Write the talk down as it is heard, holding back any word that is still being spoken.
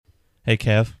Hey,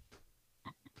 Kev,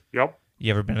 Yep.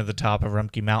 you ever been to the top of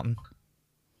Rumpke Mountain?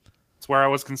 It's where I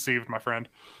was conceived, my friend.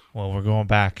 Well, we're going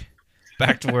back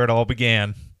to where it all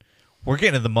began. We're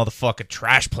getting to the motherfucking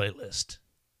trash playlist.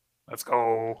 Let's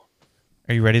go.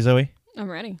 Are you ready, Zoe?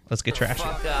 I'm ready. Let's get trashy.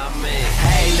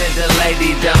 Hey, little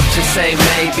lady, don't you say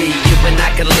maybe. You and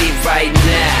I can leave right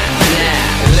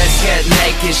now. Let's get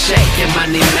naked, shaking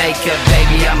money maker.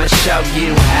 Baby, I'ma show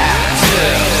you how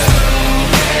to.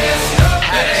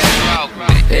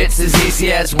 It's as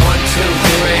easy as 1, 2, 3.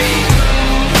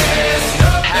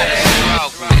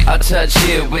 I'll touch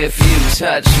you if you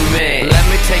touch me. Let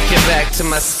me take you back to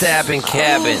my stabbing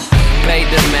cabin.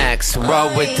 Betamax,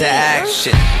 roll with the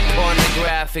action.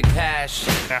 Pornographic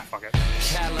passion. Fuck it.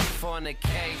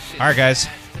 Californication. All right, guys,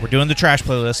 we're doing the trash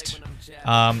playlist.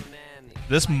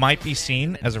 This might be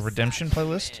seen as a redemption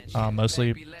playlist,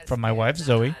 mostly from my wife,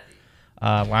 Zoe.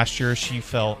 Last year, she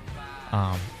felt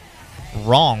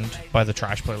wronged by the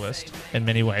trash playlist in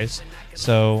many ways.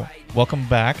 So, welcome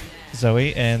back,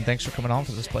 Zoe, and thanks for coming on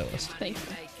for this playlist. Thank you.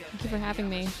 Thank you for having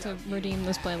me to redeem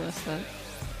this playlist that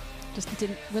just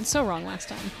went so wrong last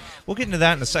time. We'll get into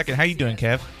that in a second. How you doing,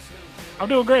 Kev? I'm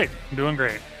doing great.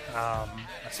 I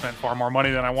spent far more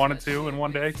money than I wanted to in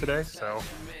one day today, so,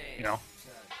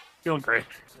 feeling great.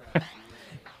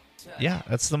 Yeah,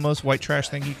 that's the most white trash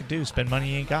thing you could do. Spend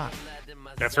money you ain't got.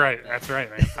 That's right,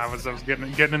 man. I was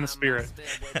getting in the spirit.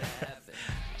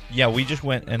 Yeah, we just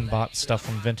went and bought stuff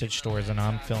from vintage stores, and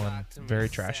I'm feeling very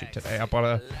trashy today. I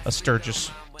bought a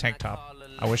Sturgis tank top.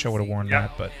 I wish I would have worn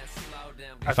that, but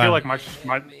I feel like my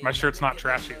shirt's not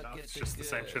trashy enough. It's just the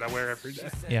same shit I wear every day.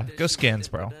 yeah, go Skins,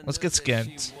 bro. Let's get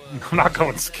Skins. I'm not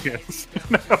going Skins.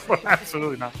 No,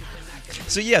 absolutely not.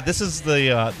 So yeah, this is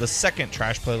the second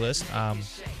trash playlist.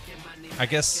 I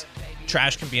guess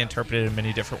trash can be interpreted in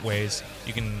many different ways.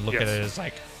 You can look at it as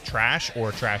like trash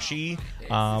or trashy.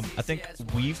 I think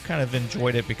we've kind of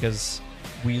enjoyed it because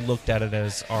we looked at it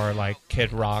as our like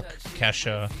Kid Rock,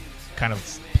 Kesha kind of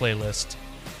playlist.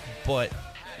 But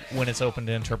when it's open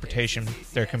to interpretation,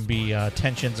 there can be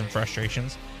tensions and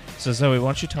frustrations. So Zoe, why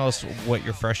don't you tell us what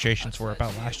your frustrations were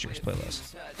about last year's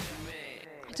playlist?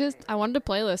 I wanted a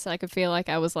playlist that I could feel like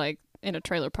I was like in a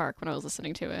trailer park when I was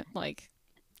listening to it. Like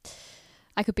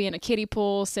I could be in a kiddie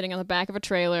pool, sitting on the back of a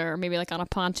trailer, or maybe like on a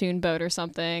pontoon boat or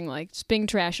something, like just being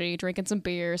trashy, drinking some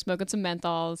beer, smoking some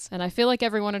menthols. And I feel like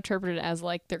everyone interpreted it as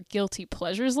like their guilty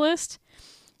pleasures list.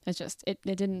 It's just, it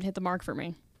didn't hit the mark for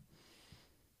me.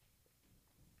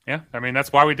 Yeah, I mean,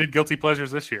 that's why we did Guilty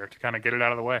Pleasures this year, to kind of get it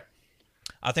out of the way.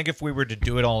 I think if we were to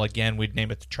do it all again, we'd name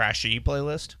it the Trashy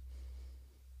playlist.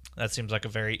 That seems like a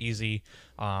very easy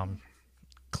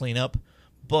cleanup.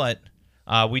 But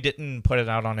we didn't put it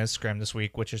out on Instagram this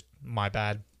week, which is my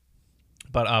bad.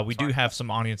 But we do have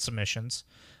some audience submissions.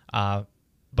 But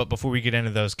before we get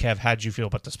into those, Kev, how'd you feel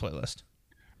about this playlist?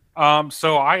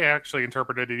 So I actually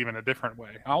interpreted it even a different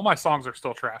way. All my songs are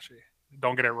still trashy.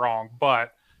 Don't get it wrong.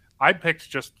 But I picked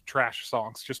just trash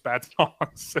songs, just bad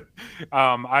songs.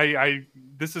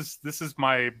 This is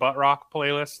my butt rock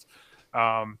playlist.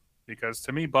 Because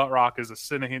to me, butt rock is a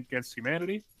sin against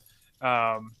humanity.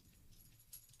 And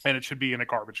it should be in a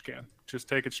garbage can. Just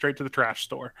take it straight to the trash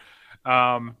store.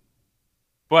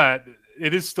 But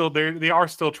it is still there. They are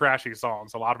still trashy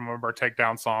songs. A lot of them are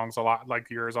takedown songs, a lot like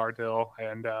yours are, Dill.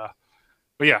 And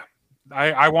but yeah,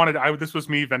 this was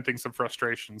me venting some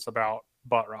frustrations about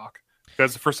butt rock.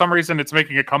 Because for some reason it's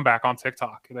making a comeback on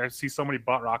TikTok. I see so many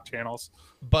butt rock channels.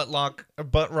 Butt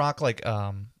rock like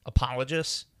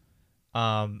apologists.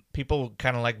 People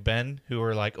kind of like Ben who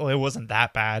are like, oh, it wasn't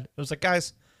that bad. It was like,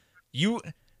 guys, you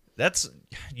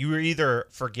either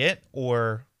forget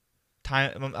or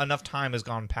enough time has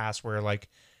gone past where like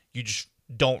you just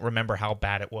don't remember how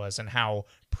bad it was and how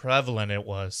prevalent it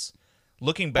was.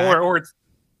 Looking back,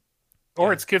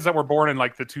 or it's kids that were born in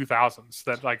like the 2000s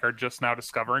that like are just now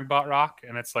discovering butt rock,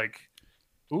 and it's like,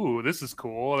 ooh, this is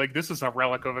cool. Like this is a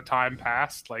relic of a time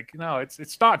past. Like no,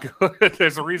 it's not good.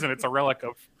 There's a reason it's a relic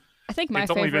of. I think it's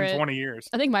only been 20 years.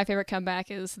 I think my favorite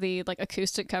comeback is the like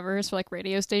acoustic covers for like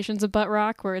radio stations of butt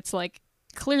rock, where it's like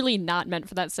clearly not meant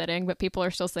for that setting, but people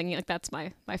are still singing. Like that's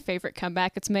my favorite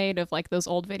comeback it's made of like those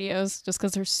old videos, just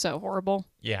because they're so horrible.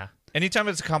 Yeah, anytime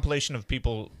it's a compilation of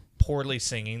people poorly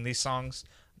singing these songs,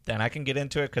 then I can get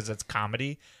into it because it's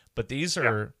comedy. But these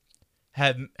are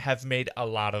have made a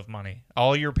lot of money.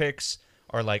 All your picks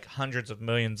are like hundreds of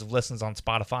millions of listens on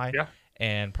Spotify,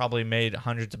 and probably made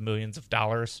hundreds of millions of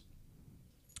dollars.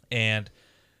 And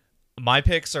my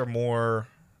picks are more,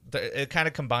 it kind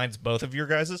of combines both of your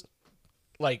guys's,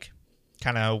 like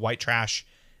kind of white trash,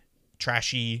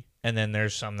 trashy, and then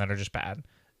there's some that are just bad.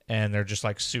 And they're just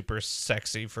like super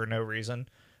sexy for no reason.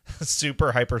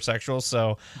 super hypersexual.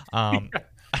 So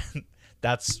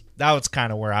that was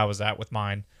kind of where I was at with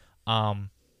mine.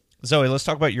 Zoe, let's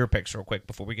talk about your picks real quick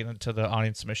before we get into the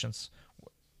audience submissions.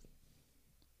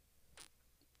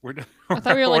 I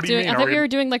thought we were like doing. I thought we were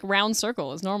doing like round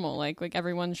circle as normal, like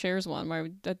everyone shares one.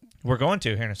 We're going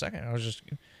to here in a second. I was just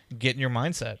getting your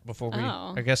mindset before we.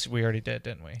 Oh. I guess we already did,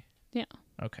 didn't we? Yeah.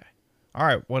 Okay. All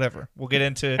right. Whatever. We'll get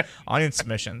into audience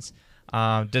submissions.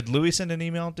 Did Louis send an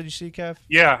email? Did you see, Kev?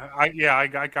 Yeah, I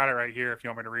got it right here. If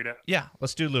you want me to read it. Yeah.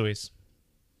 Let's do Louis.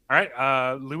 All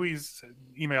right. Louis'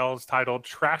 email is titled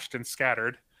 "Trashed and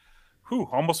Scattered." Whew,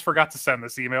 almost forgot to send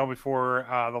this email before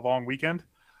the long weekend.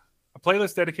 A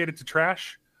playlist dedicated to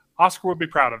trash. Oscar would be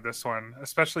proud of this one,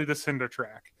 especially this Hinder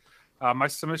track. My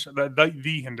submission,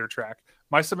 the Hinder track.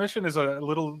 My submission is a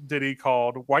little ditty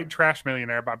called "White Trash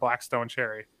Millionaire" by Blackstone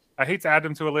Cherry. I hate to add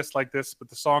them to a list like this, but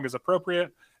the song is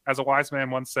appropriate. As a wise man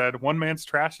once said, "One man's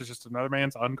trash is just another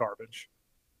man's ungarbage."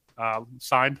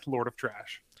 Signed, Lord of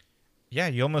Trash. Yeah,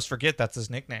 you almost forget that's his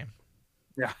nickname.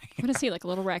 Yeah. What is he, like a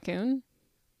little raccoon?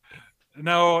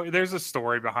 No, there's a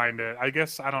story behind it. I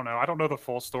guess I don't know. I don't know the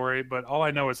full story, but all I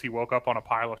know is he woke up on a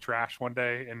pile of trash one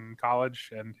day in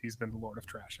college, and he's been the Lord of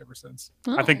Trash ever since.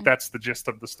 Oh. I think that's the gist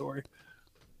of the story.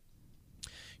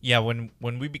 Yeah, when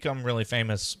we become really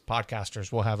famous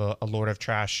podcasters, we'll have a Lord of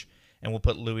Trash, and we'll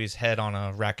put Louis' head on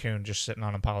a raccoon just sitting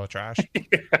on a pile of trash.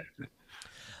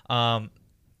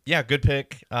 Yeah, good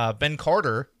pick. Ben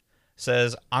Carter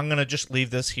says, "I'm gonna just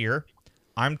leave this here.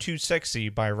 I'm Too Sexy"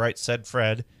 by Right Said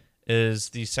Fred is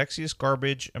the sexiest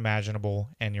garbage imaginable,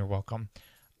 and you're welcome.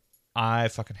 I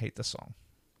fucking hate this song.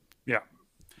 Yeah.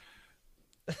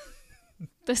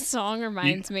 This song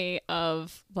reminds me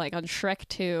of, like, on Shrek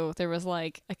 2, there was,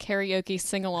 like, a karaoke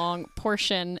sing-along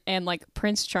portion, and, like,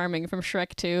 Prince Charming from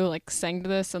Shrek 2, like, sang to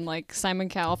this, and, like, Simon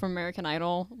Cowell from American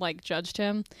Idol, like, judged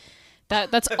him.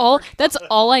 That's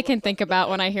all I can think about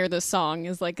when I hear this song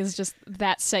is just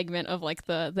that segment of, like,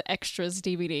 the extras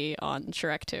DVD on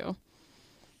Shrek 2.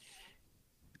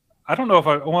 I don't know if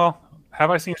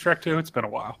have I seen Shrek 2? It's been a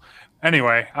while.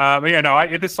 Anyway, but yeah,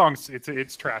 no, this song's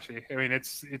it's trashy. I mean,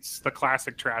 it's the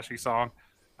classic trashy song.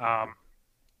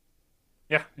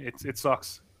 Yeah, it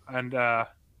sucks. And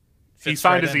he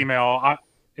signed his email.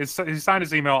 He signed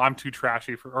his email. I'm too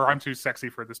sexy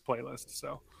for this playlist.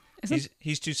 So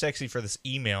he's too sexy for this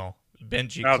email.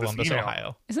 Benji, this Columbus, email.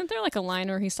 Ohio. Isn't there like a line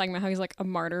where he's talking about how he's like a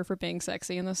martyr for being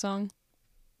sexy in this song?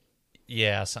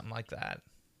 Yeah, something like that.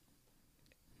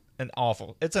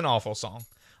 It's an awful song.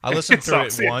 I listened through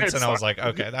it once and I was like,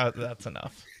 okay, that's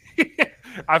enough.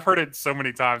 I've heard it so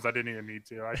many times I didn't even need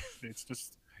to.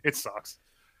 It sucks.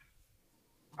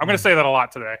 I'm going to say that a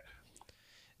lot today.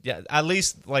 Yeah, at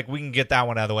least like we can get that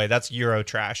one out of the way. That's Euro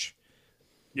trash.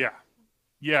 Yeah,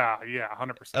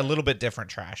 100%. A little bit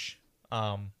different trash.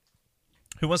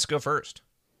 Who wants to go first?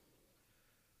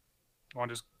 I want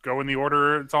to just go in the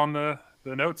order it's on the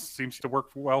notes. Seems to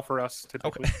work well for us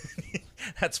typically. Okay.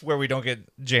 That's where we don't get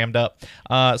jammed up.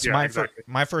 Exactly.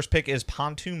 My first pick is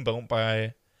Pontoon Boat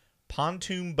by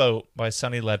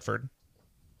Sonny Ledford.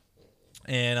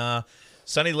 And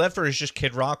Sonny Ledford is just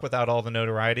Kid Rock without all the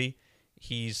notoriety.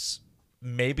 He's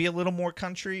maybe a little more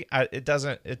country.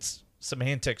 It's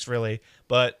semantics really,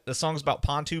 but the song's about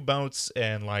pontoon boats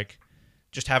and like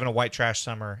just having a white trash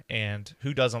summer, and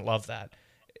who doesn't love that?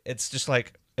 It's just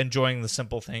like enjoying the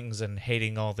simple things and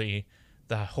hating all the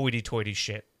hoity-toity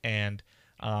shit. And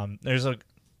there's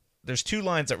two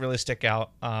lines that really stick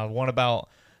out. One about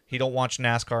he don't watch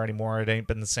NASCAR anymore. It ain't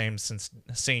been the same since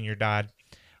Senior died.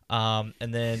 And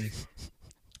then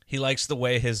he likes the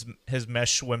way his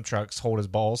mesh swim trunks hold his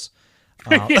balls.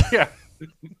 Yeah.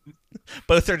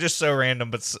 Both are just so random,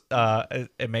 but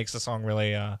it makes the song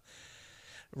really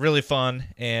really fun.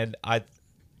 And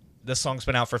this song's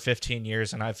been out for 15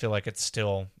 years, and I feel like it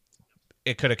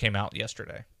could have came out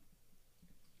yesterday.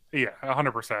 Yeah,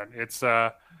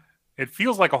 100%. It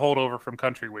feels like a holdover from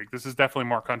Country Week. This is definitely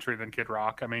more country than Kid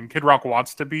Rock. I mean, Kid Rock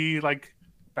wants to be like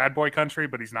bad boy country,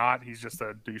 but he's not. He's just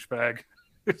a douchebag.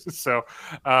 So,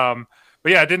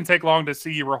 but yeah, it didn't take long to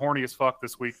see you were horny as fuck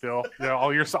this week, Bill. You know,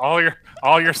 all your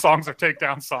songs are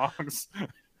takedown songs.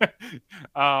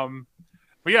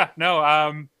 But yeah,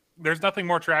 no, there's nothing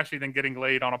more trashy than getting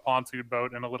laid on a pontoon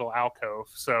boat in a little alcove.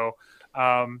 So,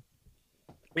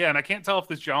 yeah, and I can't tell if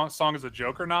this song is a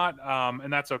joke or not,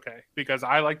 and that's okay, because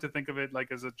I like to think of it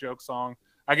like as a joke song.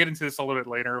 I get into this a little bit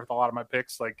later with a lot of my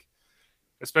picks, like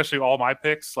especially all my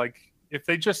picks. Like if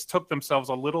they just took themselves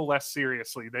a little less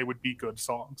seriously, they would be good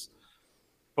songs.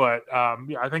 But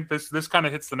yeah, I think this kind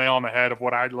of hits the nail on the head of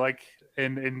what I like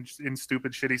in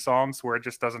stupid, shitty songs where it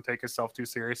just doesn't take itself too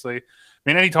seriously. I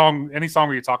mean, any song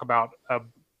where you talk about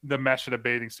the mesh of a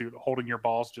bathing suit holding your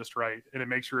balls just right, and it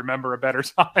makes you remember a better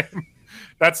time.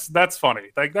 That's funny.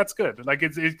 Like that's good. Like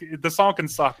the song can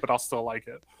suck, but I'll still like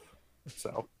it.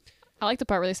 So I like the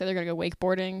part where they say they're gonna go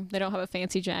wakeboarding. They don't have a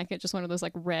fancy jacket, just one of those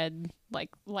like red like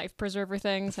life preserver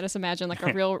things. I just imagine like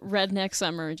a real redneck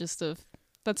summer.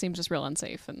 That seems just real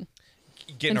unsafe and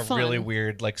Getting and a really fun.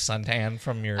 weird like suntan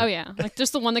from your. Oh yeah, like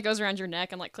just the one that goes around your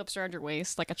neck and like clips around your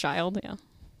waist like a child. Yeah,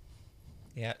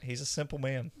 Yeah, he's a simple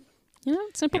man.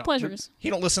 simple Yeah. pleasures. He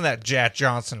don't listen to that Jack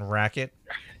Johnson racket.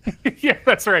 yeah,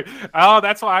 that's right. Oh,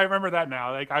 that's why I remember that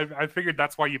now. Like I figured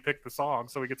that's why you picked the song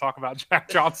so we could talk about Jack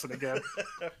Johnson again.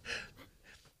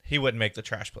 He wouldn't make the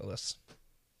trash playlist.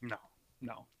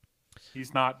 No,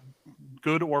 he's not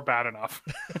good or bad enough.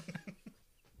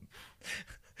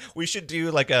 We should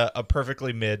do like a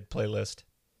perfectly mid playlist.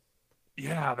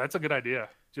 Yeah, that's a good idea.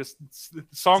 Just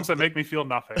songs that make me feel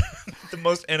nothing. The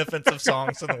most inoffensive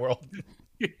songs in the world.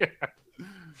 Yeah.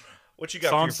 What you got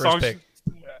for your first pick?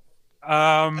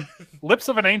 Lips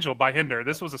of an Angel by Hinder.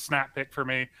 This was a snap pick for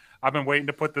me. I've been waiting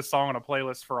to put this song on a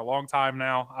playlist for a long time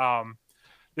now.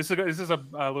 This is a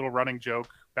little running joke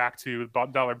back to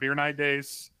Dollar Beer Night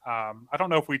days. I don't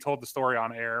know if we told the story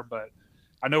on air, but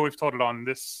I know we've told it on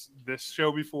this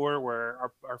show before, where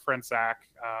our friend Zach,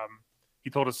 he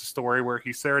told us a story where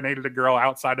he serenaded a girl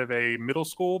outside of a middle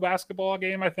school basketball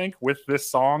game, I think, with this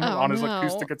song on his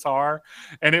acoustic guitar.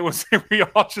 And it was, we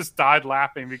all just died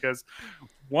laughing because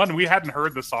one, we hadn't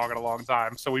heard the song in a long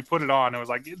time. So we put it on and it was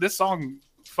like, this song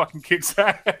fucking kicks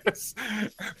ass.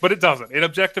 But it doesn't. It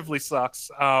objectively sucks.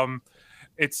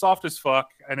 It's soft as fuck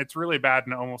and it's really bad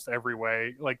in almost every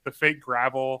way. Like the fake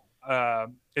gravel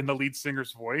in the lead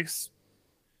singer's voice.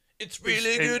 It's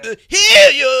really good to hear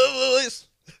your voice.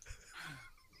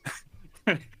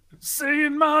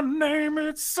 Saying my name,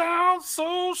 it sounds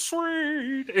so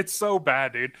sweet. It's so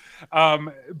bad, dude.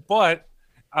 But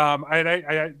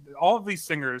I all of these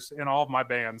singers in all of my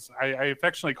bands, I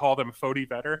affectionately call them Fody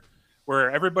Vedder, where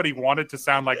everybody wanted to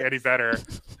sound like Eddie Vedder.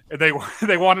 They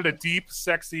wanted a deep,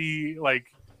 sexy,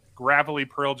 like gravelly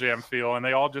Pearl Jam feel, and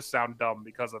they all just sound dumb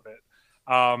because of it.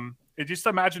 Just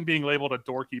imagine being labeled a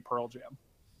dorky Pearl Jam.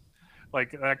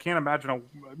 Like I can't imagine a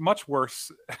much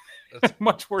worse,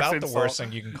 much worse. About insult. the worst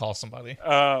thing you can call somebody.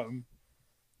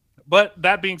 But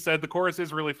that being said, the chorus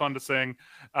is really fun to sing.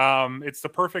 It's the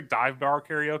perfect dive bar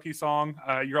karaoke song.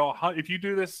 If you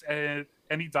do this at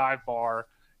any dive bar,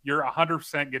 you're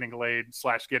 100% getting laid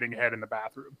 / getting head in the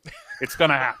bathroom. It's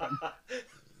gonna happen.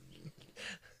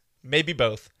 Maybe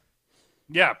both.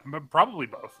 Yeah, probably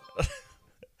both.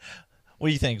 What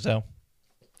do you think, Zoe?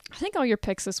 I think all your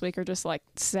picks this week are just like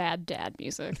sad dad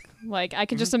music. Like I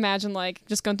can just imagine like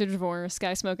just going through a divorce,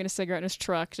 guy smoking a cigarette in his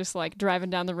truck, just like driving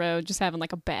down the road, just having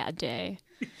like a bad day.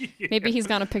 Yeah. Maybe he's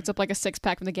gone and picked up like a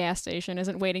 6-pack from the gas station,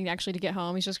 isn't waiting actually to get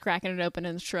home. He's just cracking it open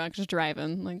in his truck, just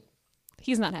driving. Like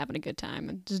he's not having a good time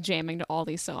and just jamming to all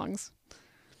these songs.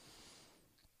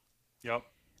 Yep.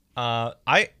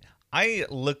 I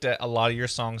looked at a lot of your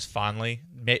songs fondly.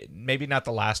 Maybe not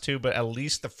the last two, but at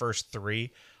least the first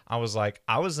three. I was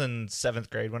in 7th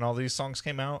grade when all these songs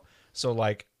came out. So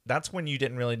like that's when you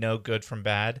didn't really know good from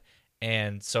bad.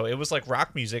 And so it was like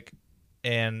rock music.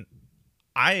 And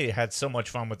I had so much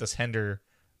fun with this Hinder,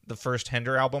 the first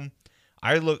Hinder album.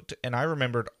 I looked and I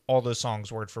remembered all those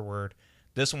songs word for word.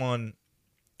 This one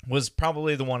was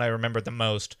probably the one I remembered the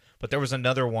most, but there was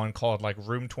another one called like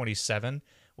Room 27,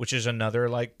 which is another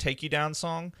like Take You Down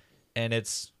song. And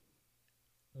it's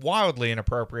wildly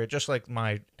inappropriate, just like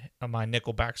my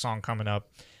Nickelback song coming up.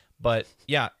 But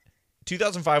yeah,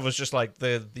 2005 was just like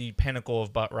the pinnacle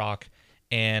of butt rock,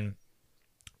 and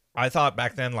I thought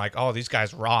back then like, oh, these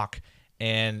guys rock,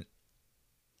 and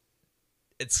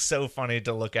it's so funny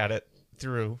to look at it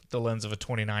through the lens of a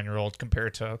 29-year-old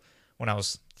compared to when I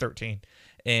was 13.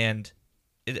 And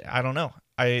I don't know,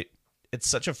 it's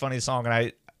such a funny song,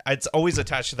 and it's always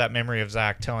attached to that memory of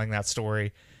Zach telling that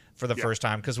story for the first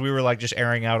time, because we were like just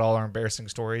airing out all our embarrassing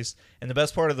stories. And the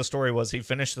best part of the story was he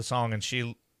finished the song and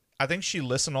I think she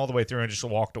listened all the way through and just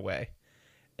walked away.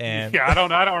 And yeah, I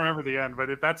don't remember the end, but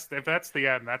if that's the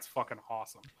end, that's fucking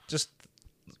awesome. Just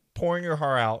pouring your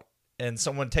heart out and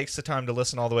someone takes the time to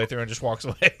listen all the way through and just walks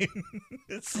away.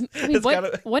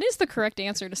 What is the correct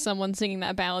answer to someone singing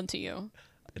that ballad to you?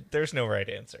 There's no right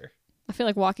answer. I feel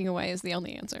like walking away is the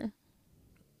only answer.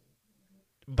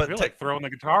 But I feel like throwing the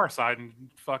guitar aside and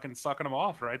fucking sucking them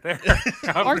off right there.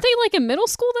 Aren't they like in middle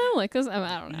school though? Like, cause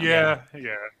I don't know.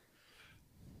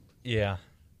 Yeah.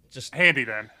 Just handy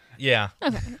then. Yeah.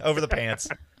 Okay. Over the pants.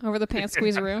 Over the pants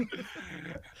squeezeroo.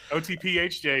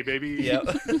 OTPHJ, baby. Yeah.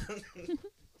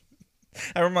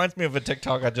 That reminds me of a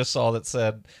TikTok I just saw that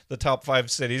said the top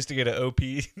 5 cities to get an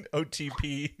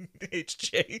OTP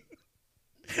HJ.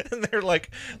 And they're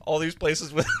like all these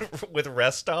places with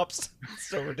rest stops. It's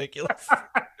so ridiculous.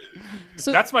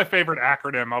 So That's my favorite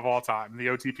acronym of all time, the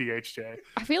OTPHJ.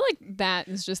 I feel like that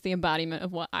is just the embodiment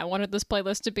of what I wanted this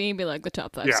playlist to be like the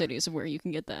top 5 Yeah. cities of where you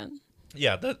can get that.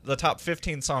 Yeah, the top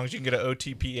 15 songs you can get an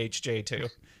OTP HJ to.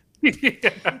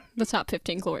 Yeah. The top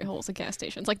 15 glory holes at gas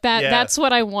stations. Like that. Yeah. That's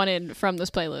what I wanted from this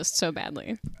playlist so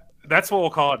badly. That's what we'll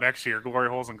call it next year, Glory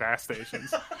Holes and Gas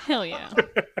Stations. Hell yeah.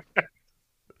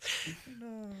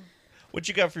 What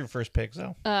you got for your first pick,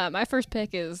 Zoe? My first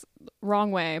pick is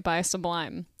Wrong Way by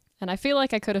Sublime. And I feel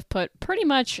like I could have put pretty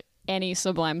much any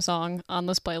Sublime song on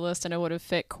this playlist and it would have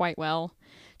fit quite well.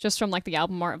 Just from like the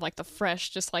album art of like the fresh,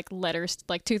 just like letters,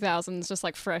 like 2000s, just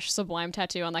like fresh Sublime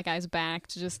tattoo on that guy's back.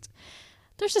 To just,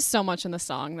 there's just so much in the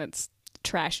song that's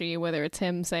trashy, whether it's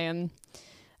him saying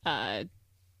that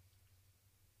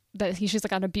he's just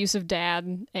like an abusive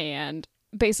dad and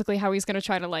basically how he's going to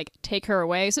try to like take her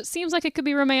away. So it seems like it could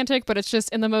be romantic, but it's just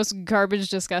in the most garbage,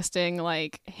 disgusting,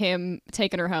 like him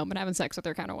taking her home and having sex with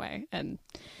her kind of way. And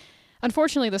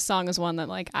unfortunately, this song is one that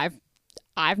like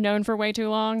I've known for way too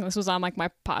long. This was on like my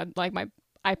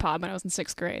iPod when I was in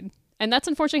 6th grade. And that's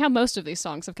unfortunately how most of these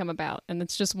songs have come about. And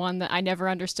it's just one that I never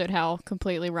understood how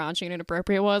completely raunchy and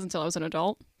inappropriate it was until I was an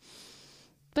adult.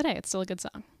 But hey, it's still a good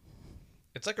song.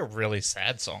 It's like a really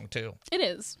sad song too. It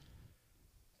is.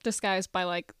 Disguised by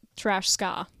like trash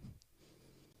ska.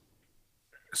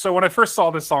 So when I first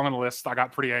saw this song on the list, I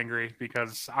got pretty angry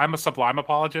because I'm a Sublime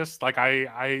apologist. Like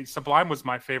I Sublime was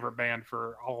my favorite band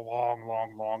for a long,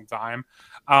 long, long time,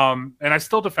 and I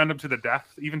still defend them to the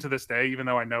death, even to this day. Even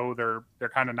though I know they're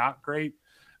kind of not great.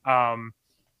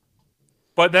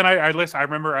 But then I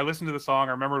remember I listened to the song.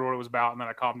 I remembered what it was about, and then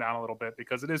I calmed down a little bit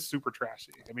because it is super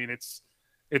trashy. I mean, it's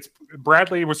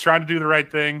Bradley was trying to do the right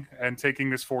thing and taking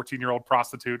this 14-year-old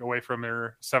prostitute away from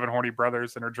her 7 horny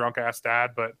brothers and her drunk ass dad,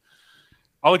 but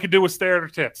all he could do was stare at her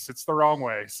tits. It's the wrong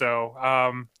way. So,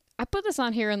 I put this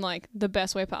on here in like the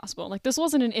best way possible. Like this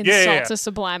wasn't an insult to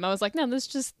Sublime. I was like, no,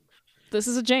 this is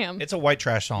a jam. It's a white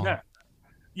trash song.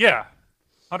 yeah,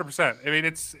 100%. I mean,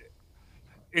 it's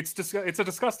a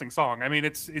disgusting song. I mean,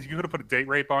 you could have put a date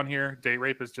rape on here. Date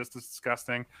rape is just as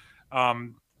disgusting.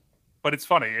 But it's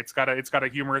funny. It's got a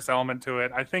humorous element to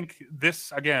it. I think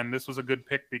this was a good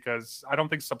pick because I don't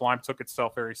think Sublime took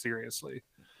itself very seriously.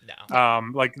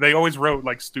 No. Like they always wrote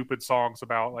like stupid songs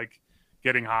about like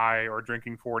getting high or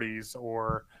drinking 40s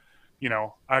or, you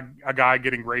know, a guy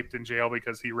getting raped in jail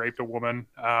because he raped a woman.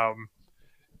 So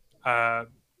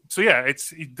yeah,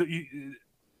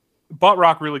 Butt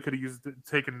Rock really could have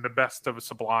taken the best of a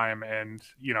Sublime and,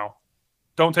 you know,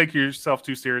 don't take yourself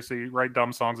too seriously. Write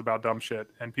dumb songs about dumb shit,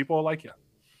 and people will like you.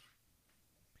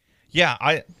 Yeah,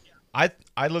 I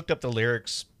looked up the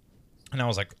lyrics, and I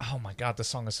was like, oh my god, this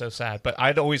song is so sad. But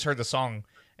I'd always heard the song,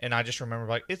 and I just remember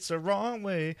like, it's the wrong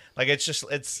way. Like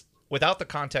it's without the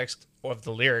context of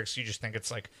the lyrics, you just think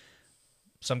it's like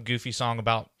some goofy song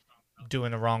about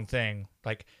doing the wrong thing.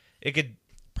 Like it could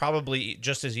probably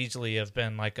just as easily have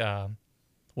been like,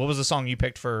 what was the song you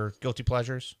picked for Guilty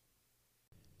Pleasures?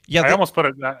 Yeah, I almost put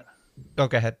it. Oh,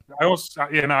 go ahead. I almost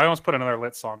put another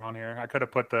Lit song on here. I could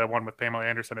have put the one with Pamela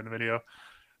Anderson in the video.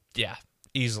 Yeah,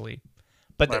 easily.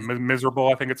 But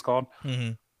Miserable, I think it's called.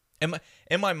 Mm-hmm.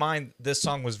 In my mind, this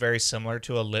song was very similar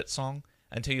to a Lit song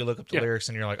until you look up the lyrics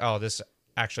and you're like, oh, this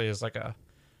actually is like a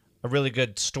really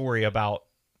good story about,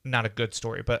 not a good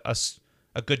story, but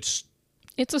a good.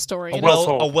 It's a story.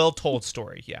 A well-told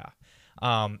story, yeah.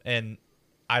 And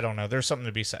I don't know. There's something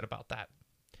to be said about that.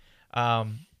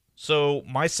 So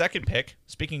my second pick,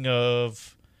 speaking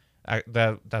of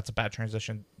that's a bad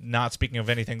transition. Not speaking of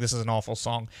anything, this is an awful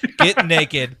song. Get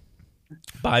Naked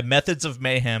by Methods of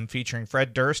Mayhem featuring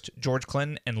Fred Durst, George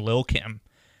Clinton, and Lil' Kim.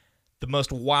 The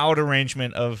most wild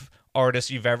arrangement of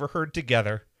artists you've ever heard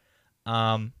together,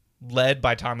 led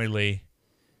by Tommy Lee.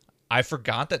 I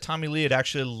forgot that Tommy Lee had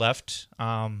actually left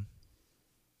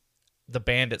the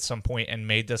band at some point and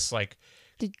made this like.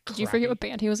 Did you forget what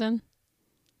band he was in?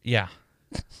 Yeah.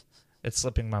 It's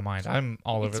slipping my mind. I'm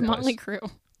all over the place. Motley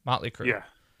Crue. Motley Crue.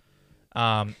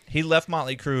 Yeah. He left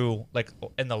Motley Crue like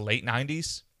in the late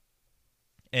 90s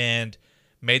and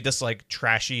made this like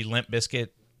trashy Limp Bizkit,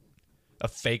 a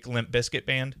fake Limp Bizkit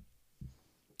band.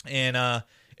 And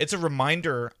it's a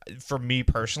reminder for me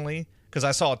personally, because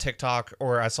I saw a TikTok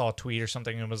or I saw a tweet or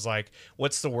something and it was like,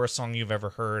 what's the worst song you've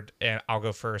ever heard? And I'll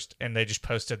go first. And they just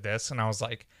posted this and I was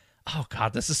like, oh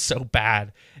god, this is so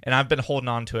bad. And I've been holding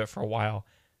on to it for a while.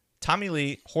 Tommy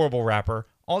Lee, horrible rapper.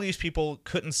 All these people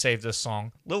couldn't save this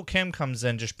song. Lil' Kim comes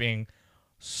in just being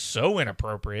so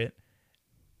inappropriate.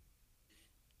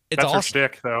 It's That's her also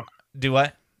shtick, though. do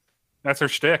what? That's her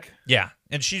shtick. Yeah,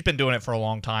 and she's been doing it for a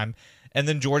long time. And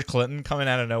then George Clinton coming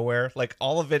out of nowhere, like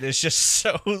all of it is just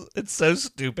it's so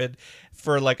stupid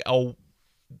for like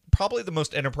probably the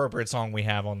most inappropriate song we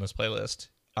have on this playlist.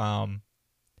 And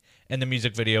the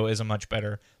music video isn't much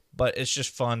better, but it's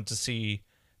just fun to see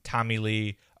Tommy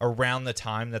Lee around the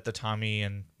time that the Tommy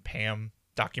and Pam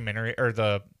documentary or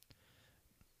the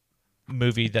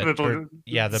movie that the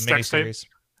miniseries,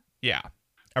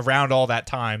 around all that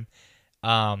time.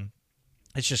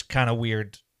 It's just kind of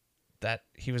weird that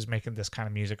he was making this kind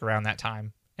of music around that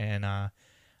time, and I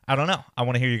don't know. I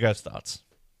want to hear you guys' thoughts.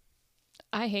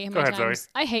 I hate how Go many ahead, times Zoe.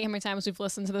 I hate how many times we've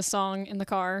listened to this song in the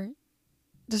car,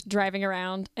 just driving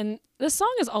around, and this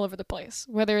song is all over the place.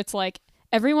 Whether it's like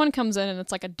everyone comes in and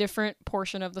it's like a different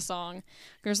portion of the song.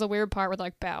 There's the weird part with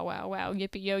like bow wow wow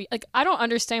yippee yo. Like I don't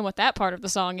understand what that part of the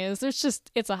song is.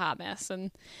 It's a hot mess, and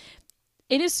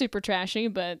it is super trashy.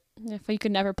 But if you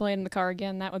could never play it in the car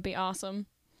again, that would be awesome.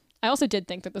 I also did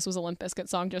think that this was a Limp Bizkit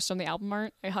song just from the album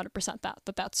art. I 100%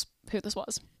 that's who this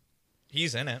was.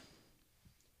 He's in it.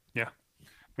 Yeah.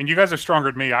 I mean, you guys are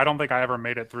stronger than me. I don't think I ever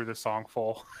made it through this song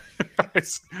full.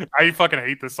 I fucking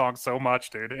hate this song so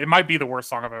much, dude. It might be the worst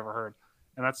song I've ever heard,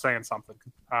 and that's saying something.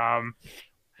 Well,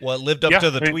 it lived up to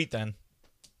the tweet then.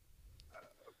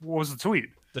 What was the tweet?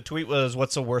 The tweet was,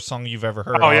 "What's the worst song you've ever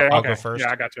heard?" Oh, yeah, I'll okay. go first. Yeah,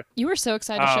 I got you. You were so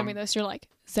excited to show me this. You're like,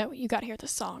 Zoe, you got to hear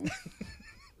this song.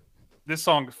 This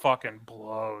song fucking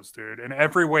blows, dude. In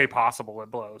every way possible, it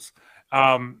blows.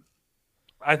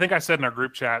 I think I said in our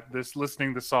group chat,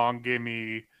 listening to the song gave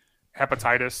me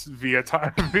hepatitis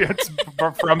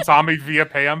from Tommy via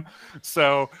Pam.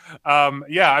 So,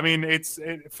 yeah, I mean,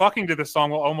 fucking to this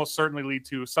song will almost certainly lead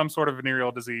to some sort of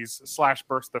venereal disease /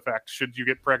 birth defect should you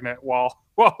get pregnant while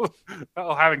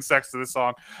having sex to this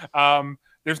song.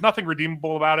 There's nothing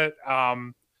redeemable about it,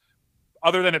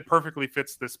 other than it perfectly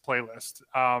fits this playlist.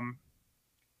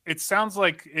 It sounds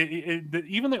like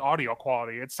even the audio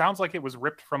quality, it sounds like it was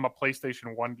ripped from a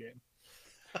PlayStation 1 game.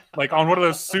 Like on one of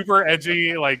those super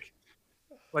edgy, like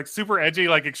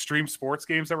extreme sports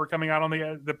games that were coming out on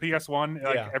the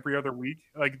PS1 every other week.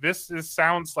 Like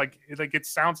sounds like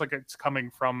it's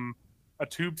coming from a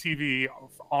tube TV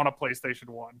on a PlayStation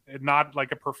 1 and not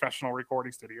like a professional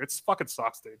recording studio. It's fucking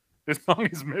sucks, dude. This song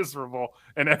is miserable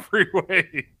in every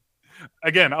way.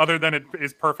 Again, other than it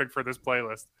is perfect for this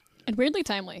playlist. And weirdly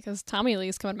timely, because Tommy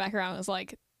Lee's coming back around as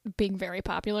like being very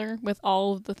popular with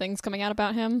all of the things coming out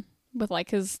about him, with like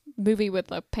his movie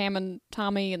with Pam and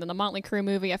Tommy, and then the Motley Crue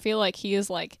movie. I feel like he has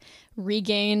like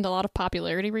regained a lot of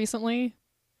popularity recently.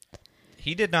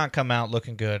 He did not come out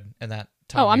looking good in that.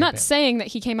 Tommy I'm not saying that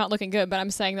he came out looking good, but I'm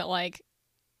saying that like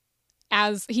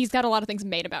as he's got a lot of things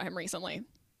made about him recently.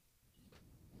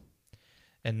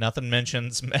 And nothing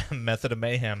mentions Method of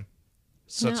Mayhem.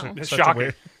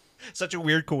 Such a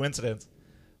weird coincidence.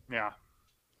 Yeah.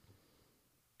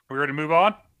 We ready to move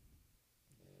on?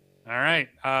 All right.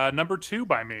 Number 2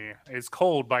 by me is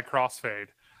Cold by Crossfade.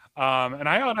 And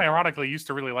I unironically used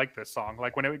to really like this song.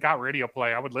 Like when it got radio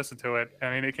play, I would listen to it. I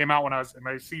mean, it came out when I was in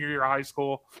my senior year of high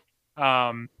school.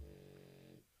 The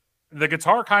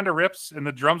guitar kind of rips and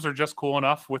the drums are just cool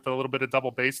enough with a little bit of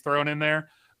double bass thrown in there.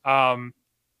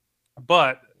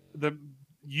 But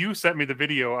you sent me the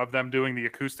video of them doing the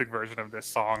acoustic version of this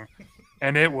song,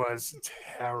 and it was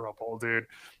terrible, dude.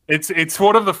 It's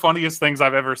one of the funniest things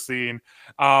I've ever seen.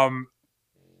 And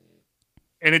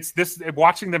it's this,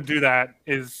 watching them do that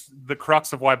is the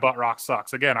crux of why butt rock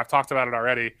sucks. Again, I've talked about it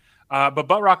already. But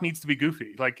butt rock needs to be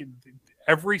goofy. Like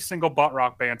every single butt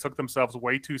rock band took themselves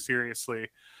way too seriously.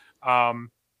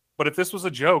 But if this was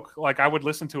a joke, like I would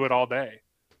listen to it all day.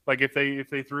 Like if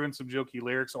they threw in some jokey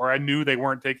lyrics, or I knew they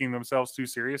weren't taking themselves too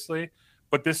seriously,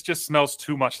 but this just smells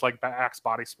too much like Axe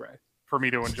body spray for me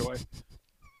to enjoy.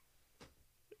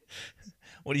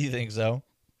 What do you think, Zoe?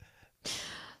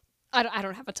 I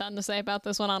don't have a ton to say about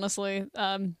this one, honestly.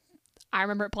 I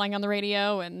remember it playing on the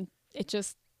radio, and it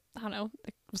just, I don't know,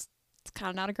 it's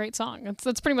kind of not a great song.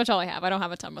 That's pretty much all I have. I don't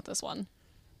have a ton with this one.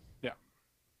 Yeah.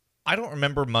 I don't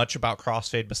remember much about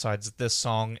Crossfade besides this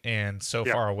song and So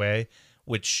Far Away,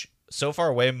 which So Far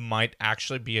Away might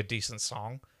actually be a decent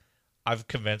song. I've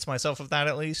convinced myself of that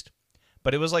at least.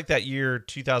 But it was like that year,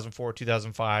 2004,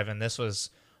 2005, and this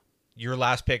was your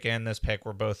last pick and this pick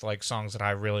were both like songs that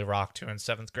I really rocked to in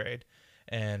 7th grade.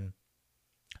 And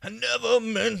I never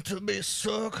meant to be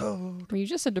so cold. Were you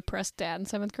just a depressed dad in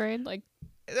 7th grade? Like,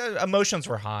 emotions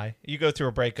were high. You go through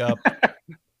a breakup,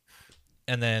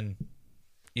 and then,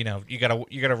 you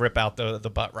gotta rip out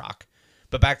the butt rock.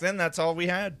 But back then, that's all we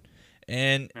had.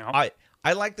 And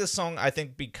I like this song, I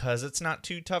think, because it's not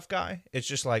too tough guy. It's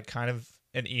just like kind of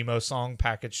an emo song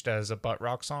packaged as a butt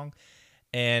rock song.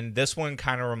 And this one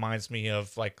kind of reminds me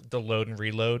of like the Load and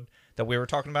Reload that we were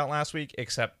talking about last week,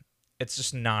 except it's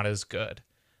just not as good.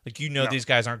 Like, No. these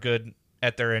guys aren't good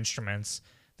at their instruments.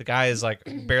 The guy is like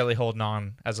barely holding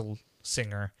on as a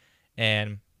singer.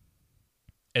 And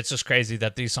it's just crazy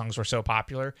that these songs were so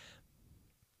popular.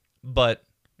 But,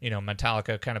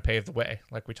 Metallica kind of paved the way,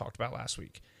 like we talked about last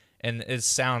week. And it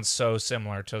sounds so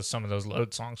similar to some of those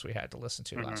Load songs we had to listen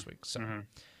to last week. So,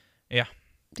 yeah.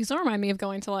 These all remind me of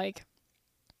going to like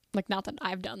not that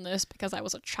I've done this because I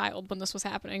was a child when this was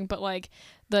happening, but like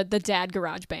the dad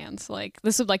garage bands. Like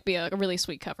this would like be a really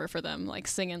sweet cover for them, like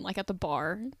singing like at the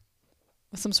bar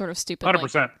with some sort of stupid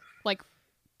 100%. like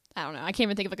I don't know. I can't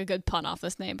even think of like a good pun off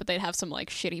this name, but they'd have some like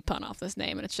shitty pun off this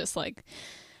name, and it's just like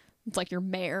it's like your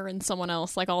mayor and someone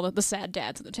else, like all the sad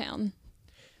dads of the town.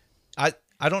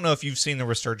 I don't know if you've seen the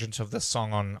resurgence of this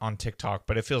song on TikTok,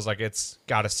 but it feels like it's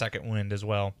got a second wind as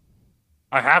well.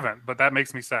 I haven't, but that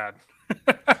makes me sad.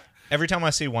 Every time I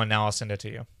see one now, I'll send it to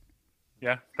you.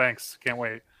 Yeah, thanks. Can't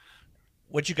wait.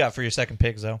 What you got for your second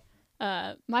pick, Zoe?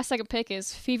 My second pick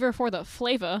is Fever for the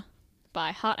Flava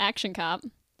by Hot Action Cop.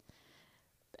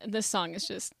 This song is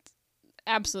just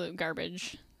absolute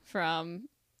garbage. From,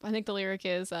 I think the lyric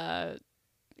is,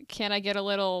 can I get a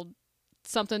little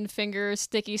something finger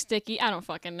sticky sticky? I don't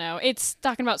fucking know. It's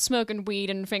talking about smoking weed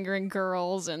and fingering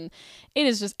girls, and it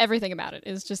is just, everything about it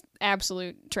is just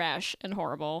absolute trash and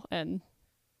horrible, and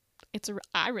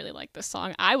I really like this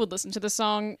song. I would listen to this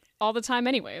song all the time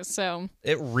anyways, so.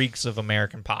 It reeks of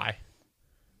American Pie.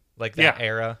 Like that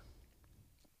era.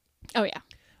 Oh, yeah.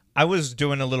 I was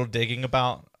doing a little digging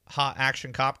about Hot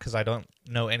Action Cop because I don't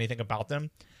know anything about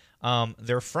them.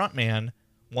 Their frontman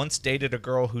once dated a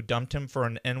girl who dumped him for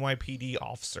an NYPD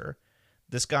officer.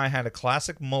 This guy had a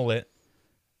classic mullet,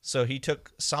 so he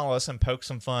took solace and poked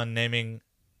some fun naming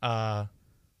the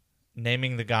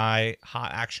guy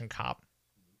Hot Action Cop.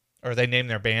 Or they named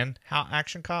their band Hot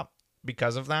Action Cop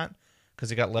because of that,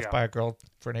 because he got left by a girl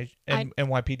for an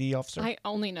NYPD officer. I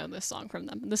only know this song from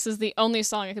them. This is the only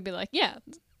song I could be like, yeah,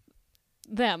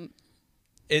 them.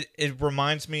 It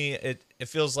reminds me. It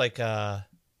feels like a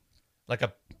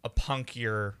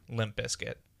punkier Limp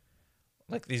Bizkit.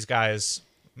 Like these guys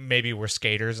maybe were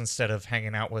skaters instead of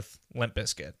hanging out with Limp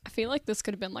Bizkit. I feel like this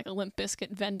could have been like a Limp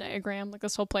Bizkit Venn diagram. Like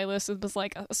this whole playlist was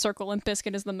like a circle. Limp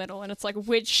Bizkit is the middle, and it's like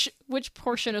which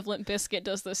portion of Limp Bizkit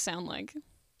does this sound like?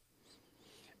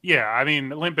 Yeah, I mean,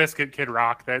 Limp Bizkit, Kid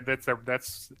Rock. That's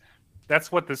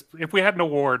what this. If we had an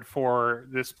award for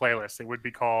this playlist, it would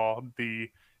be called the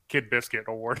Kid Bizkit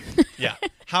Award. Yeah.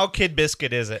 How Kid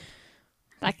Bizkit is it?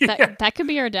 That could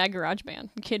be our dad garage band,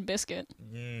 Kid Bizkit.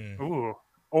 Ooh.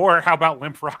 Or how about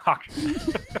Limp Rock?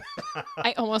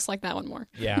 I almost like that one more.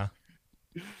 Yeah.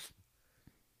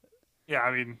 Yeah,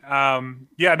 I mean,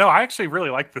 no, I actually really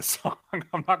like this song.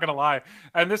 I'm not gonna lie,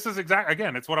 and this is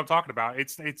again, it's what I'm talking about.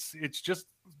 It's just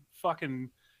fucking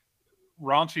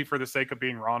raunchy for the sake of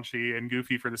being raunchy and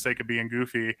goofy for the sake of being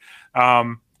goofy,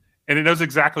 and it knows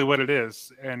exactly what it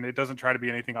is, and it doesn't try to be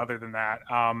anything other than that.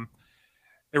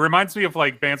 It reminds me of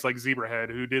like bands like Zebrahead,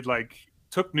 who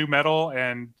took new metal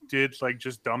and did like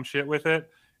just dumb shit with it,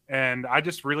 and I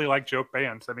just really like joke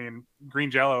bands. I mean,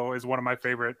 Green Jelly is one of my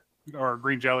favorite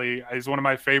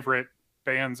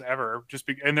bands ever.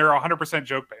 And they're 100%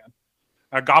 joke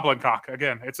band. Goblin Cock,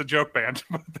 again, it's a joke band,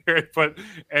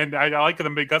 and I like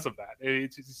them because of that.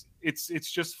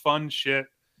 It's just fun shit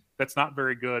that's not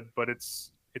very good, but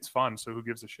it's fun. So who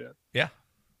gives a shit? Yeah.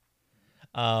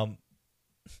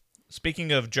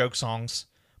 Speaking of joke songs,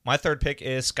 my third pick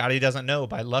is Scotty Doesn't Know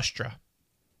by Lustra.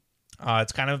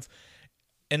 It's kind of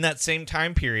in that same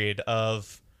time period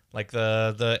of like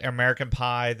the American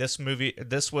Pie. This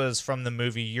was from the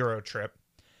movie Euro Trip.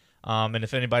 And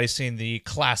if anybody's seen the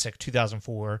classic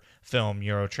 2004 film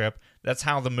Euro Trip, that's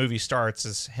how the movie starts,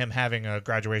 is him having a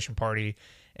graduation party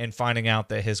and finding out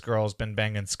that his girl's been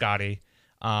banging Scotty.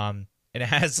 And it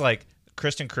has like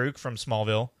Kristen Krug from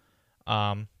Smallville,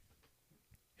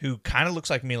 who kind of looks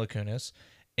like Mila Kunis.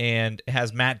 And it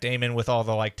has Matt Damon with all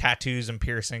the like tattoos and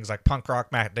piercings, like punk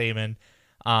rock Matt Damon.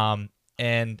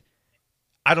 And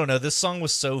I don't know, this song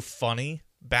was so funny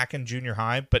back in junior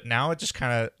high, but now it just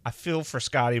kind of, I feel for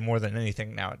Scotty more than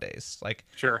anything nowadays. Like,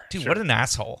 dude, what an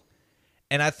asshole.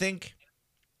 And I think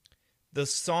the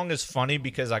song is funny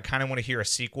because I kind of want to hear a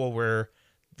sequel where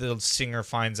the singer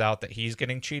finds out that he's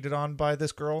getting cheated on by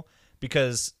this girl,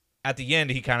 because at the end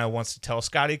he kind of wants to tell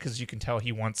Scotty, because you can tell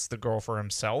he wants the girl for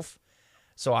himself.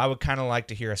 So I would kind of like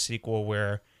to hear a sequel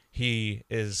where he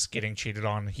is getting cheated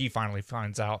on and he finally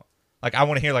finds out Like I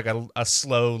want to hear like a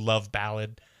slow love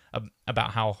ballad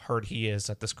about how hurt he is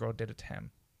that this girl did it to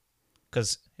him,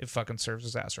 because it fucking serves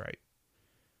his ass right.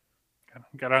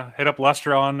 Gotta hit up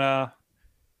Lustra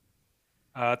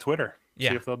on Twitter.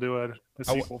 Yeah. See if they'll do a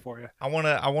sequel for you. I want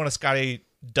to Scotty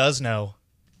does know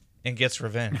and gets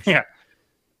revenge.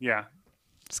 Yeah.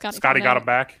 Scotty got him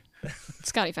back.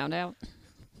 Scotty found out.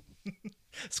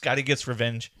 Scotty gets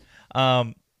revenge.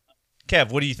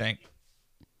 Kev, what do you think?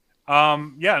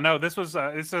 This is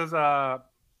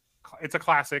it's a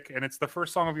classic, and it's the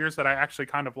first song of yours that I actually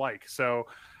kind of like. So,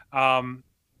 and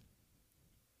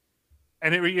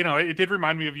it did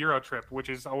remind me of Eurotrip, which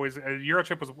is always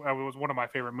Eurotrip was one of my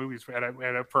favorite movies for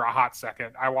a hot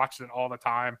second. I watched it all the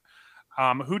time.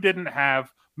 Who didn't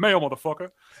have "Mail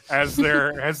Motherfucker" as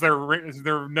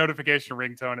their notification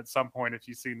ringtone at some point? If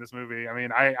you've seen this movie, I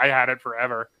mean, I had it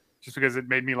forever just because it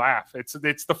made me laugh. It's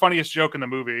the funniest joke in the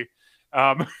movie.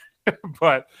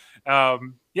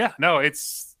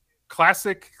 It's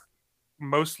classic,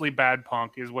 mostly bad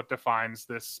punk is what defines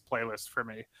this playlist for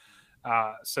me.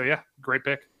 Great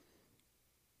pick.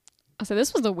 So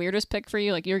this was the weirdest pick for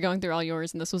you. Like you were going through all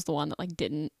yours, and this was the one that like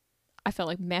didn't. I felt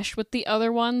like mesh with the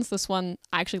other ones. This one,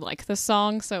 I actually like this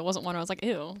song, so it wasn't one I was like,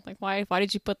 ew, like why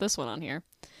did you put this one on here?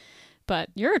 But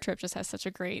Eurotrip just has such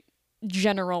a great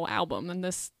general album, and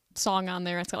this song on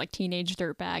there, it's got like Teenage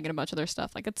Dirtbag and a bunch of other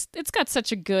stuff. Like it's got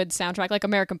such a good soundtrack. Like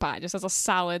American Pie just has a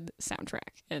solid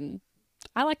soundtrack, and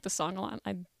I like the song a lot.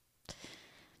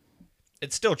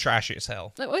 It's still trashy as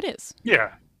hell. Oh, it is.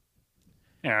 Yeah,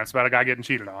 it's about a guy getting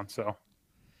cheated on. So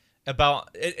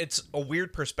it's a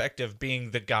weird perspective being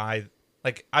the guy.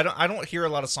 Like I don't hear a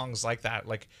lot of songs like that.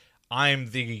 Like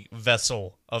I'm the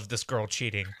vessel of this girl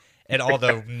cheating. And all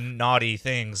the naughty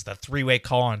things, the three-way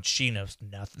call, and she knows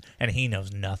nothing, and he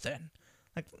knows nothing.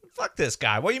 Like, fuck this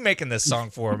guy. What are you making this song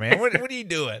for, man? What are you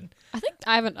doing? I think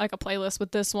I have a playlist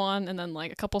with this one, and then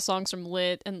like a couple songs from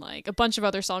Lit, and like a bunch of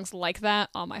other songs like that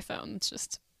on my phone. It's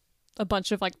just a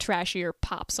bunch of like trashier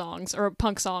pop songs or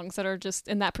punk songs that are just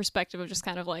in that perspective of just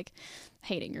kind of like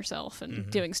hating yourself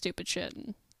and doing stupid shit.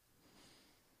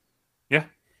 Yeah.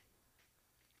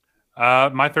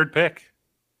 My third pick.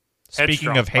 Speaking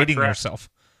Headstrong of hating by yourself.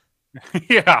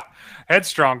 Yeah.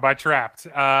 Headstrong by Trapped.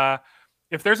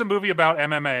 If there's a movie about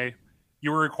MMA,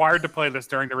 you were required to play this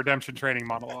during the redemption training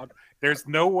monologue. There's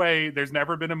no way, there's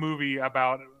never been a movie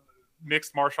about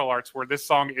mixed martial arts where this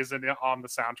song isn't on the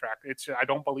soundtrack. I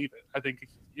don't believe it. I think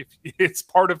if it's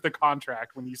part of the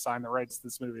contract when you sign the rights to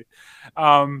this movie.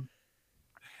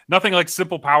 Nothing like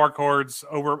simple power chords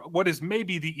over what is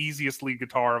maybe the easiest lead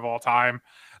guitar of all time.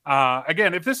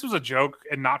 Again, if this was a joke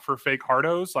and not for fake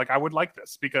hardos, like I would like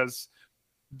this because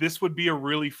this would be a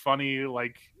really funny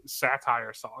like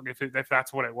satire song if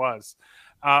that's what it was.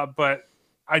 But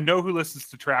I know who listens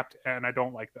to Trapped and I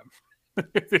don't like them.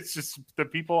 It's just the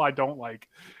people I don't like.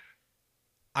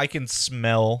 I can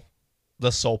smell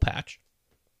the soul patch.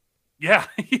 Yeah,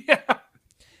 yeah.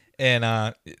 And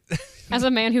as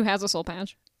a man who has a soul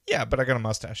patch. Yeah, but I got a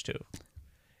mustache too.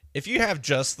 If you have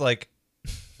just like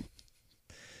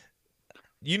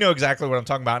you know exactly what I'm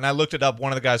talking about. And I looked it up.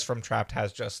 One of the guys from Trapped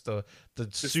has just the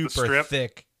super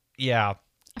thick. Yeah.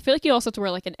 I feel like you also have to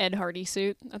wear like an Ed Hardy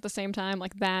suit at the same time,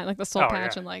 like that, like the soul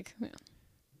patch and like. Yeah.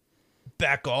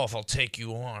 Back off! I'll take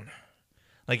you on.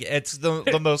 Like it's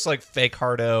the most like fake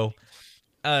hardo.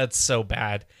 It's so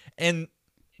bad. And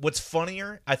what's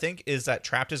funnier, I think, is that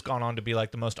Trapped has gone on to be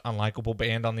like the most unlikable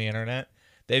band on the internet.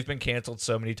 They've been canceled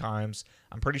so many times.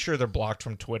 I'm pretty sure they're blocked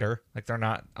from Twitter. Like they're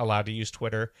not allowed to use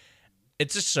Twitter.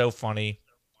 It's just so funny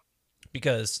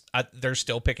because they're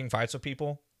still picking fights with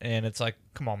people. And it's like,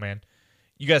 come on, man.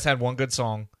 You guys had one good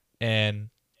song and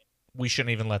we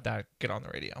shouldn't even let that get on the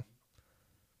radio.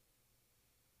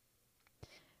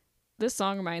 This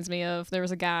song reminds me of, there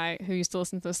was a guy who used to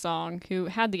listen to this song who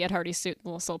had the Ed Hardy suit and the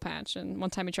little soul patch. And one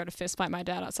time he tried to fist fight my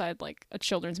dad outside like a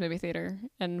children's movie theater.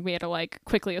 And we had to like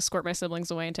quickly escort my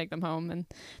siblings away and take them home. And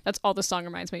that's all the song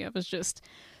reminds me of, is just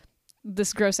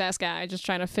this gross ass guy just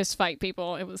trying to fist fight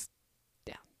people.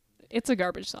 It's a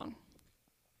garbage song.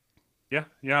 Yeah.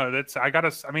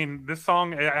 This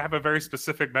song, I have a very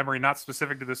specific memory, not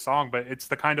specific to this song, but it's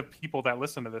the kind of people that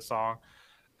listen to this song.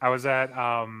 I was at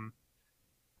a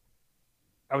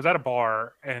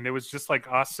bar and it was just like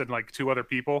us and like two other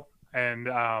people. And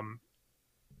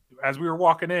as we were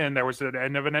walking in, there was an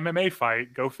end of an MMA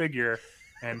fight, go figure.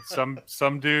 And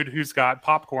some dude who's got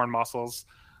popcorn muscles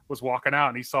was walking out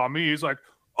and he saw me. He's like,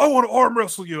 I want to arm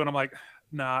wrestle you. And I'm like,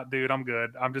 nah, dude, I'm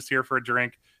good. I'm just here for a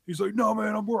drink. He's like, no,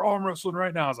 man, we're arm wrestling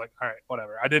right now. I was like, all right,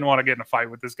 whatever. I didn't want to get in a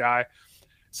fight with this guy.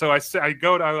 So I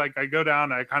go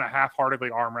down, I kind of half-heartedly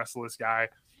arm wrestle this guy.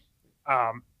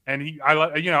 And and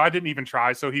I didn't even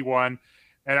try, so he won,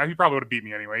 and he probably would have beat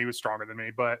me anyway. He was stronger than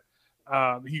me, but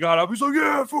he got up. He's like,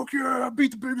 "Yeah, fuck yeah, I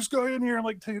beat the biggest guy in here." I'm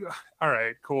like, "Dude, all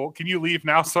right, cool. Can you leave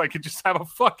now so I can just have a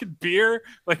fucking beer?"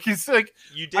 Like he's like,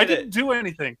 I didn't do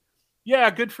anything. Yeah,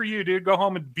 good for you, dude. Go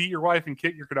home and beat your wife and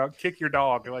kick your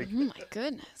dog. Like, Oh my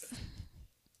goodness.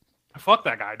 fuck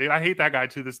that guy, dude. I hate that guy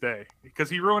to this day because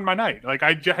he ruined my night. Like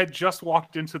I had just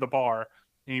walked into the bar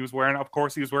and he was wearing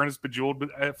his Bejeweled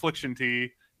Affliction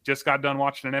tee. Just got done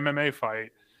watching an MMA fight,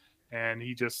 and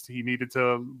he needed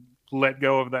to let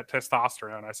go of that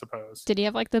testosterone, I suppose. Did he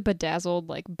have like the bedazzled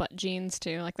like butt jeans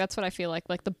too? Like that's what I feel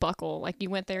like the buckle. Like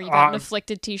you went there, you got an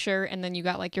Afflicted t-shirt, and then you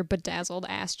got like your bedazzled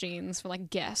ass jeans for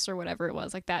like Guess or whatever it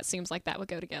was. Like that seems like that would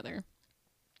go together.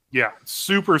 Yeah,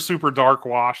 super, super dark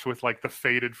wash with like the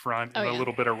faded front and a yeah.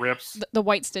 little bit of rips. The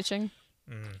white stitching.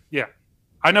 Yeah.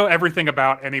 I know everything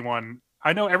about anyone.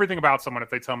 I know everything about someone if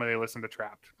they tell me they listen to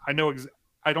Trapped. I know.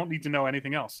 I don't need to know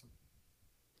anything else.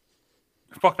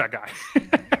 Fuck that guy.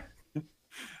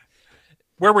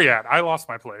 Where we at? I lost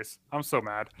my place. I'm so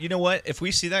mad. You know what? If we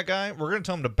see that guy, we're going to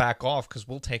tell him to back off because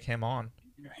we'll take him on.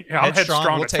 Yeah, I'm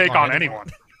headstrong we'll to take on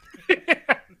anyone.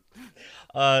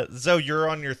 Zoe, you're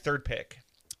on your third pick.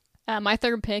 My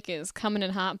third pick is Coming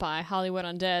in Hot by Hollywood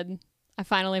Undead. I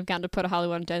finally have gotten to put a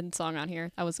Hollywood Undead song on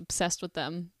here. I was obsessed with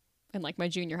them in like my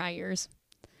junior high years.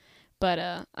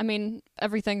 But, I mean,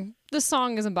 this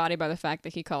song is embodied by the fact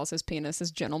that he calls his penis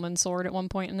his gentleman's sword at one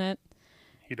point in it.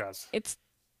 He does.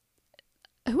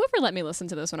 Whoever let me listen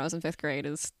to this when I was in 5th grade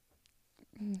is,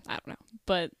 I don't know.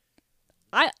 But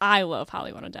I love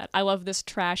Hollywood Undead. I love this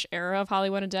trash era of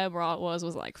Hollywood Undead where all it was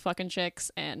like fucking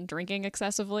chicks and drinking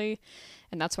excessively.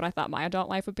 And that's what I thought my adult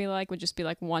life would be like, would just be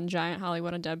like one giant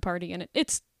Hollywood Undead party. And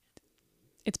it's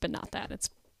been not that.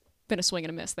 It's been a swing and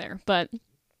a miss there. But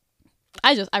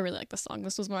I really like this song.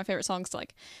 This was one of my favorite songs.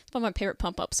 It's one of my favorite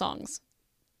pump up songs.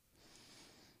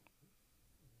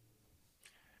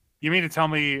 You mean to tell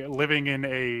me living in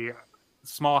a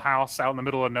small house out in the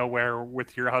middle of nowhere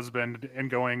with your husband and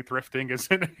going thrifting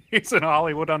isn't a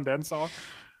Hollywood Undead song?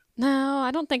 No,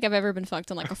 I don't think I've ever been fucked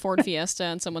in like a Ford Fiesta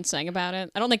and someone sang about it.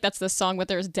 I don't think that's this song, but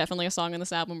there's definitely a song in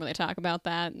this album where they talk about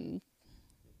that. And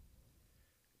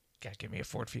God, give me a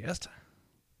Ford Fiesta.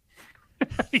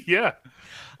 Yeah.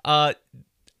 I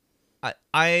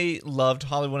loved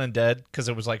Hollywood Undead because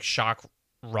it was like shock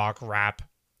rock rap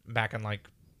back in like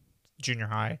junior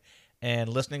high, and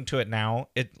listening to it now,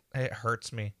 it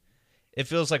hurts me. It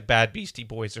feels like Bad Beastie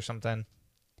Boys or something,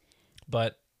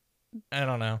 but I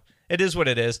don't know. It is what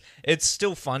it is. It's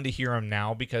still fun to hear them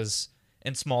now because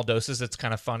in small doses it's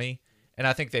kind of funny, and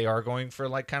I think they are going for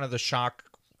like kind of the shock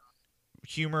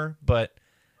humor, but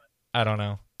I don't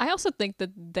know. I also think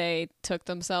that they took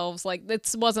themselves, like,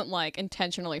 this wasn't, like,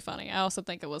 intentionally funny. I also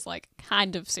think it was, like,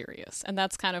 kind of serious. And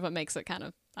that's kind of what makes it kind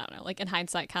of, I don't know, like, in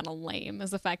hindsight, kind of lame, is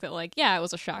the fact that, like, yeah, it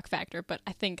was a shock factor, but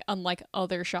I think, unlike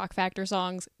other shock factor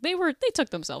songs, they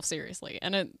took themselves seriously.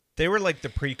 And they were, like, the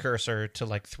precursor to,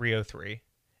 like, 303,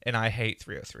 and I hate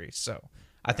 303, so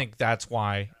I think that's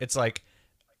why it's, like,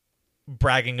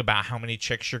 bragging about how many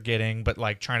chicks you're getting, but,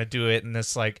 like, trying to do it in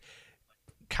this, like,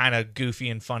 kind of goofy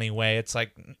and funny way. It's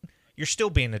like you're still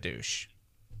being a douche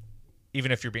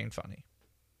even if you're being funny.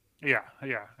 Yeah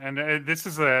And this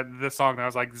is the song that I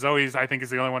was like, Zoe's I think is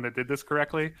the only one that did this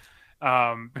correctly,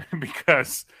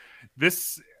 because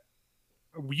this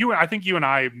I think you and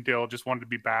I, Dill, just wanted to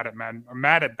be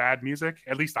mad at bad music.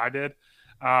 At least I did.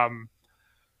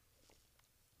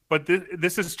 But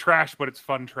this is trash, but it's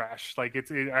fun trash. Like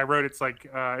I wrote, it's like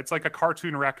a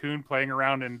cartoon raccoon playing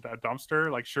around in a dumpster.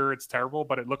 Like, sure, it's terrible,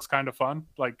 but it looks kind of fun.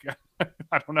 Like,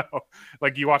 I don't know.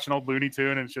 Like you watch an old Looney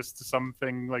Tune and it's just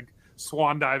something like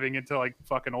swan diving into like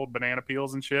fucking old banana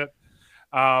peels and shit.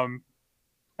 Yeah,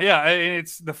 and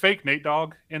it's the fake Nate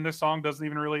Dogg in this song doesn't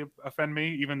even really offend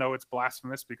me, even though it's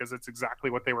blasphemous because it's exactly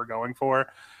what they were going for.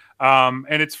 And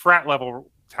it's frat level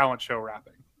talent show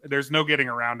rapping. There's no getting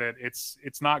around it.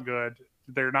 It's not good.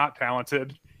 They're not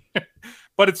talented,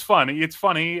 but it's fun. It's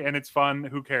funny and it's fun.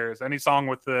 Who cares? Any song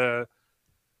with the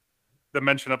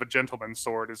mention of a gentleman's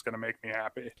sword is going to make me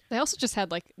happy. they also just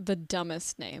had like the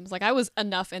dumbest names. Like I was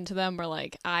enough into them where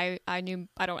like I knew,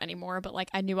 I don't anymore, but like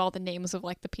I knew all the names of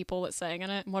like the people that sang in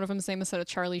it. And one of them's name instead of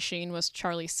Charlie Sheen was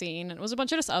Charlie Scene, and it was a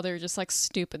bunch of just other just like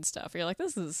stupid stuff. You're like,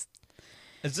 this is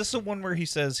this the one where he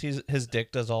says his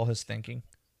dick does all his thinking?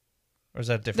 Or is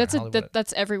that different?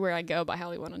 That's Everywhere I Go by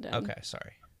Hollywood Undead. Okay,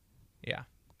 sorry. Yeah.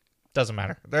 Doesn't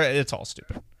matter. It's all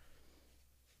stupid.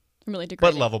 I'm really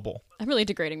degrading. But lovable. I'm really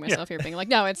degrading myself here, being like,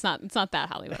 no, it's not that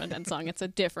Hollywood Undead song. It's a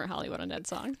different Hollywood Undead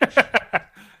song.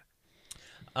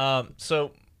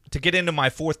 So to get into my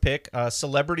fourth pick,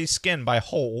 Celebrity Skin by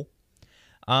Hole.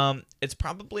 It's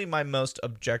probably my most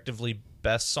objectively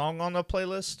best song on the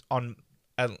playlist, on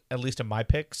at least in my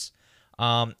picks.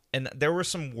 And there were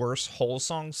some worse Hole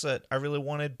songs that I really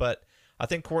wanted, but I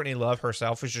think Courtney Love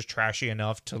herself is just trashy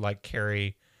enough to like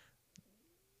carry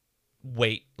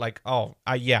weight. Like,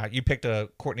 yeah, you picked a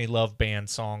Courtney Love band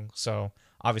song, so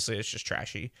obviously it's just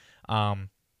trashy. But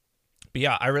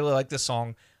yeah, I really like this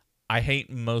song. I hate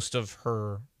most of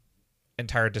her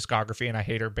entire discography, and I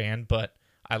hate her band, but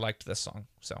I liked this song,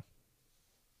 so.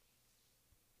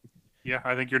 Yeah,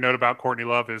 I think your note about Courtney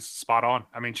Love is spot on.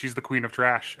 I mean, she's the queen of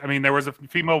trash. I mean, there was a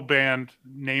female-led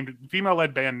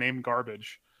band named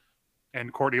Garbage,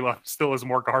 and Courtney Love still is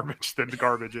more garbage than the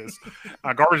Garbage is.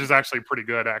 Garbage is actually pretty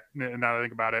good, now that I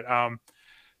think about it.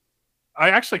 I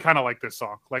actually kind of like this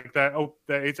song, like that.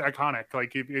 It's iconic.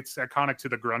 Like it's iconic to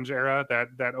the grunge era.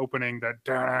 That opening, that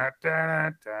da, da,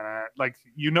 da, like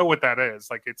you know what that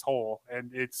is. Like it's Hole, and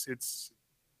it's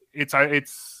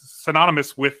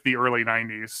synonymous with the early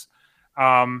 '90s.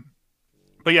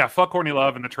 But yeah, fuck Courtney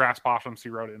Love and the trash bottoms he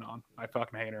wrote in on. I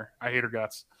fucking hate her. I hate her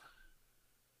guts.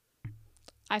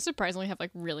 I surprisingly have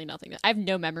like really nothing. I have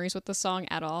no memories with the song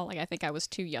at all. Like I think I was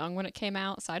too young when it came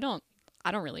out, so I don't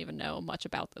really even know much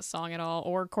about this song at all,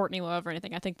 or Courtney Love or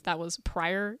anything. I think that was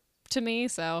prior to me,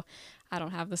 so I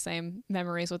don't have the same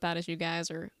memories with that as you guys,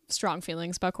 or strong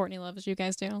feelings about Courtney Love as you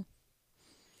guys do.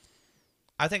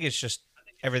 I think it's just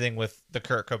everything with the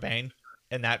Kurt Cobain,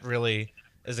 and that really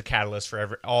is a catalyst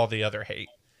for all the other hate.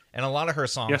 And a lot of her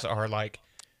songs are like,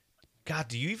 God,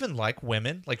 do you even like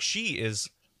women? Like, she is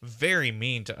very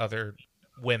mean to other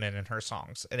women in her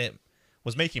songs, and it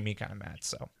was making me kind of mad,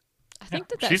 so. I think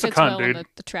that She's fits a cunt, well in dude.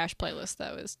 the trash playlist,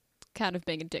 though, is kind of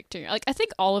being a dick to her. Like, I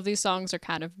think all of these songs are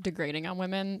kind of degrading on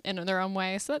women in their own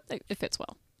way, so it fits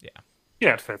well.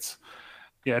 Yeah, it fits.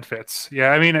 Yeah, it fits. Yeah,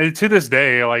 I mean, to this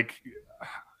day, like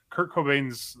Kurt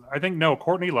Cobain's,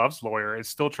 Courtney Love's lawyer is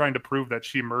still trying to prove that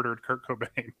she murdered Kurt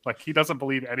Cobain. Like, he doesn't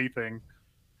believe anything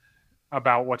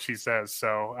about what she says.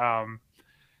 So,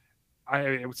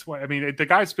 the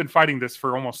guy's been fighting this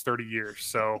for almost 30 years.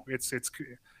 So it's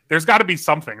there's got to be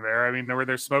something there. I mean, where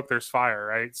there's smoke, there's fire,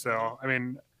 right? So, I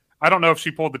mean, I don't know if she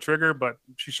pulled the trigger, but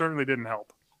she certainly didn't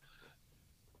help.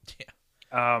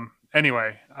 Yeah.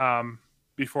 Anyway,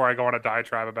 before I go on a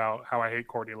diatribe about how I hate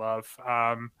Courtney Love,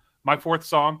 my fourth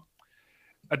song,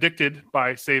 Addicted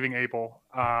by Saving Abel.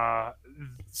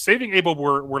 Saving Abel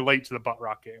were late to the Butt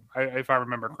Rock game, if I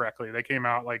remember correctly. They came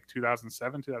out like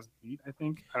 2007, 2008, I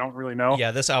think. I don't really know.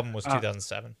 Yeah, this album was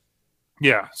 2007.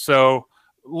 Yeah, so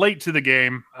late to the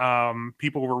game.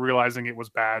 People were realizing it was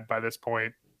bad by this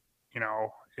point. You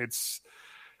know, it's...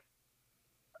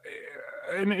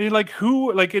 And like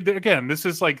who, like, again, this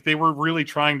is like they were really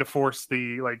trying to force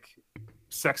the like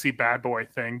sexy bad boy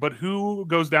thing, but who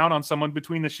goes down on someone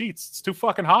between the sheets? It's too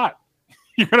fucking hot.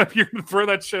 You're gonna throw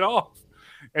that shit off.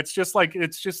 It's just like,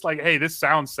 hey, this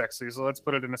sounds sexy, so let's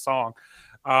put it in a song.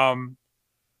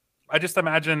 I just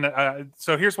imagine.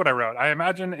 So here's what I wrote. I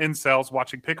imagine incels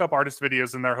watching pickup artist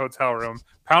videos in their hotel room,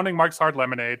 pounding Mike's Hard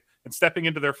Lemonade, and stepping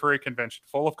into their furry convention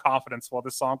full of confidence while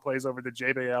this song plays over the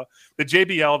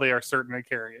JBL they are certainly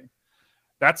carrying.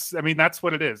 That's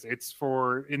what it is. It's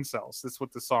for incels. That's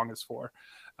what the song is for.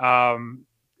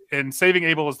 And Saving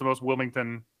Abel is the most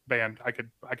Wilmington band I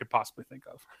could possibly think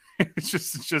of. It's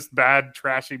just bad,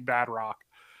 trashy, bad rock.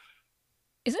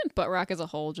 Isn't butt rock as a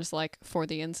whole just like for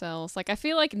the incels? Like, I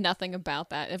feel like nothing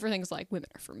about that. Everything's like women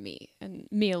are for me and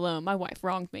me alone. My wife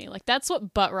wronged me. Like, that's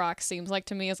what butt rock seems like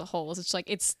to me as a whole. Is it's like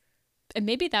and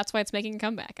maybe that's why it's making a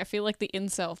comeback. I feel like the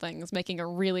incel thing is making a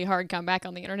really hard comeback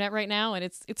on the internet right now, and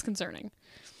it's concerning.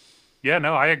 Yeah,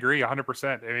 no, I agree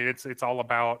 100%. I mean, it's all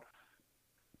about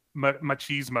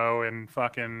machismo and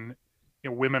fucking,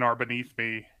 women are beneath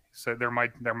me, so they're my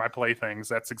playthings.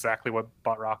 That's exactly what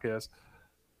butt rock is.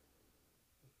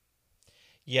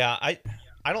 Yeah, I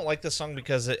don't like this song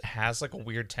because it has like a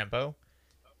weird tempo,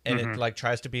 and it like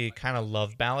tries to be kind of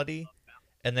love ballady,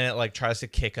 and then it like tries to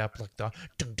kick up like the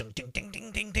ding ding ding ding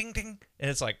ding ding ding ding, and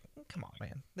it's like, come on,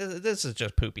 man, this is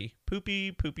just poopy.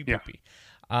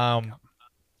 Yeah.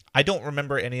 I don't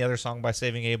remember any other song by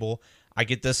Saving Abel. I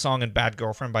get this song and Bad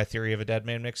Girlfriend by Theory of a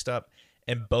Deadman mixed up,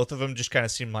 and both of them just kind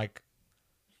of seem like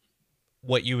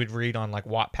what you would read on like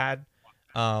Wattpad.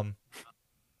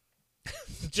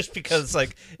 Just because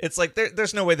like it's like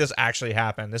there's no way this actually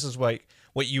happened. This is what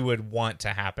you would want to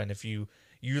happen if you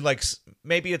like,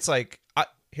 maybe it's like,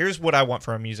 here's what I want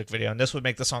for a music video, and this would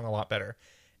make the song a lot better.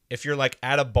 If you're like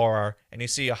at a bar and you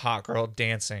see a hot girl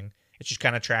dancing, and she's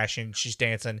kind of trashy and she's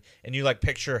dancing, and you like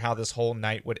picture how this whole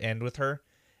night would end with her,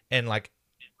 and like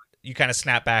you kind of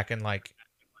snap back and like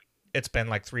it's been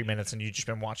like 3 minutes and you've just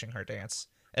been watching her dance,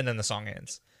 and then the song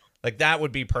ends. Like, that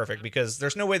would be perfect, because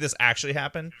there's no way this actually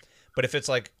happened. But if it's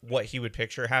like what he would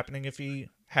picture happening if he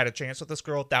had a chance with this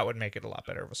girl, that would make it a lot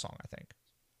better of a song, I think.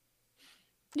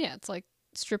 Yeah, it's like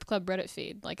strip club Reddit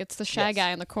feed. Like, it's the shy guy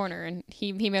in the corner, and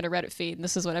he made a Reddit feed, and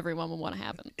this is what everyone would want to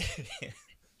happen.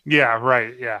 Yeah,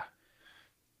 right. Yeah.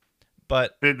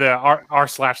 But The r/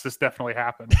 this definitely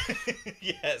happened.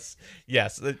 yes.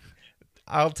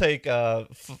 I'll take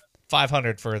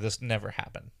 500 for this never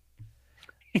happened.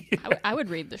 I would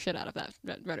read the shit out of that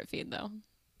Reddit feed, though.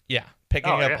 Yeah,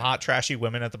 picking up hot, trashy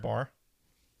women at the bar.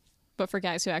 But for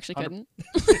guys who actually couldn't.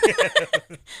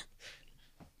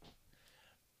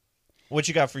 What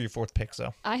you got for your fourth pick,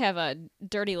 though? I have a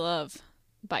Dirty Love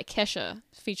by Kesha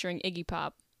featuring Iggy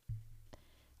Pop.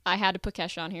 I had to put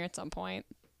Kesha on here at some point.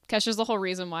 Kesha's the whole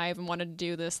reason why I even wanted to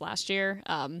do this last year.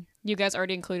 You guys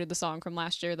already included the song from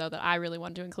last year, though, that I really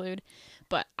wanted to include.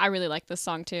 But I really like this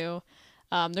song, too.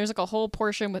 There's like a whole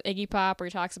portion with Iggy Pop where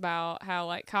he talks about how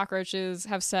like cockroaches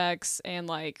have sex and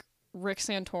like Rick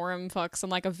Santorum fucks in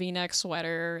like a V-neck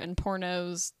sweater and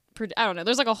pornos. I don't know.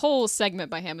 There's like a whole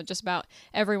segment by him just about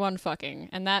everyone fucking,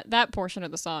 and that portion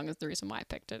of the song is the reason why I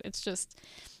picked it. It's just,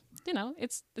 you know,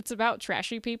 it's about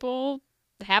trashy people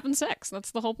having sex.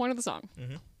 That's the whole point of the song.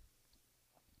 Mm-hmm.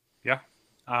 Yeah.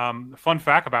 Fun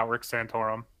fact about Rick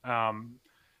Santorum: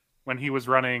 when he was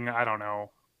running, I don't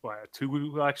know, 2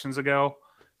 elections ago.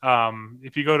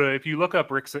 If you look up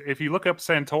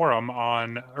Santorum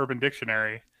on Urban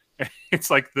Dictionary, it's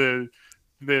like the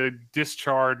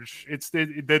discharge. It's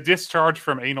the discharge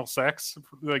from anal sex,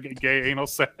 like gay anal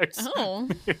sex. Oh,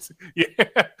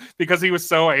 because he was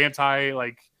so anti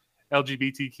like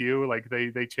LGBTQ. Like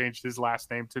they changed his last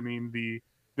name to mean the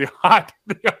hot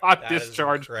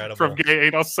discharge from gay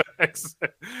anal sex.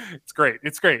 It's great.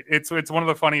 It's one of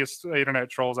the funniest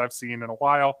internet trolls I've seen in a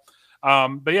while.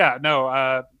 But yeah,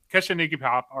 no, Kesha and Iggy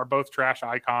Pop are both trash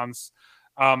icons.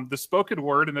 The spoken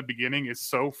word in the beginning is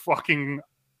so fucking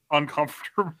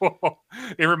uncomfortable.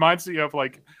 It reminds me of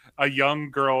like a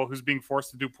young girl who's being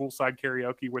forced to do poolside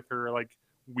karaoke with her like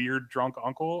weird drunk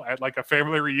uncle at like a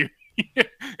family reunion.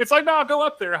 It's like, no, go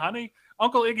up there, honey.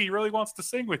 Uncle Iggy really wants to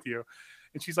sing with you.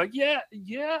 And she's like, yeah.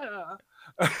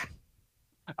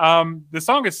 The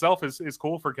song itself is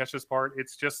cool for Kesha's part.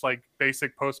 It's just like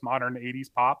basic postmodern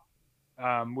 80s pop,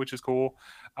 which is cool.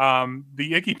 The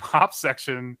Iggy Pop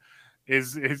section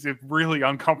is really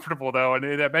uncomfortable though,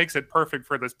 and that makes it perfect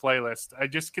for this playlist. I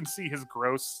just can see his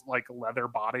gross like leather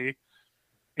body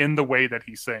in the way that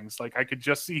he sings. Like I could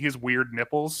just see his weird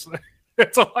nipples.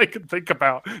 That's all I can think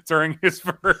about during his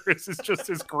verse. It's just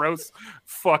his gross,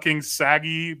 fucking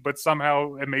saggy, but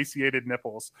somehow emaciated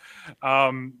nipples.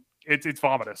 It's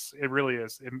vomitous. It really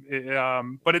is.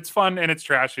 But it's fun and it's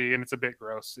trashy and it's a bit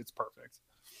gross. It's perfect.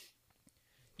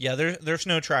 Yeah, there's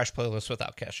no trash playlist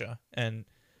without Kesha, and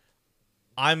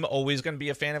I'm always going to be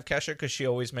a fan of Kesha because she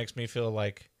always makes me feel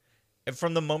like,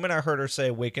 from the moment I heard her say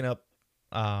 "waking up,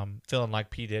 feeling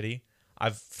like P. Diddy,"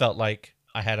 I've felt like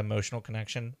I had emotional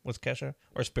connection with Kesha,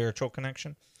 or spiritual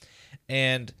connection.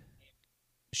 And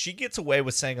she gets away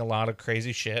with saying a lot of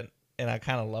crazy shit, and I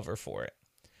kind of love her for it.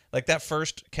 Like that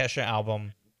first Kesha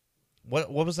album, what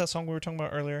was that song we were talking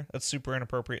about earlier? That's super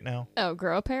inappropriate now. Oh,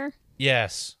 Grow a Pair?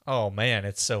 Yes. Oh man,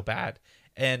 it's so bad.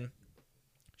 And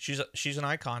she's an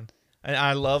icon. And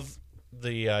I love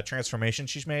the transformation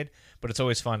she's made, but it's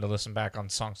always fun to listen back on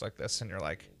songs like this, and you're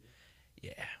like,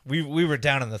 yeah, we were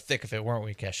down in the thick of it, weren't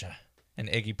we, Kesha? And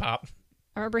Iggy Pop.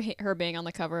 I remember her being on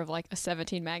the cover of like a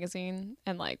 17 magazine,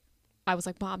 and like I was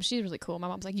like, Mom, she's really cool. My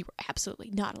mom's like, you were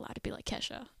absolutely not allowed to be like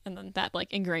Kesha. And then that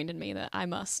like ingrained in me that I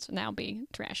must now be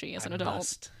trashy as an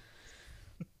adult.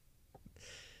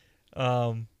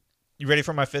 You ready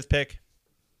for my fifth pick?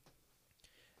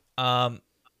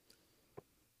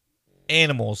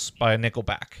 Animals by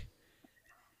Nickelback.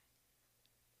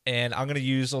 And I'm going to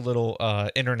use a little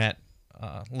internet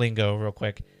lingo real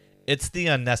quick. It's the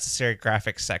unnecessary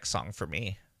graphic sex song for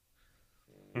me.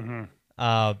 Mm-hmm.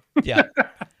 Yeah.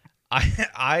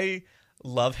 I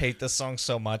hate this song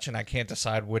so much, and I can't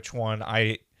decide which one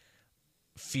I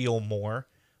feel more.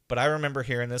 But I remember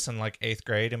hearing this in like 8th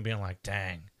grade and being like,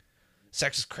 dang,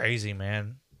 sex is crazy,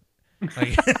 man.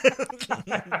 Like,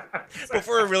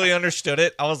 before I really understood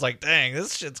it, I was like, dang,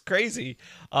 this shit's crazy.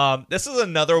 This is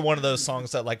another one of those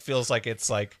songs that like feels like it's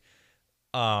like,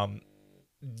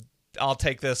 I'll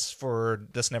take this for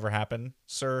This Never Happened,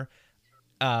 sir.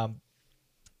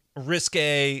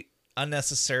 Risque,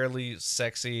 unnecessarily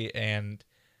sexy, and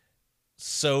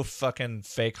so fucking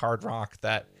fake hard rock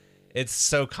that it's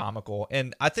so comical.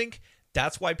 And I think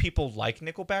that's why people like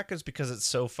Nickelback, is because it's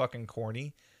so fucking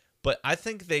corny. But I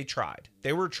think they tried.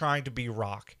 They were trying to be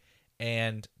rock,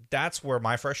 and that's where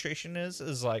my frustration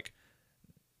is like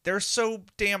they're so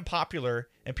damn popular,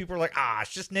 and people are like,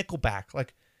 it's just Nickelback.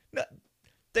 Like, no,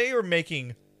 they are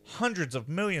making hundreds of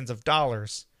millions of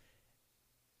dollars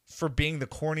for being the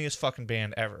corniest fucking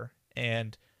band ever.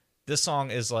 And this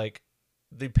song is like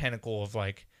the pinnacle of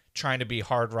like trying to be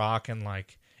hard rock and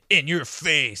like in your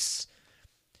face.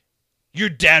 Your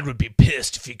dad would be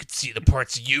pissed if he could see the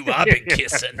parts of you I've been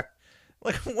kissing.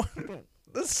 Like, what?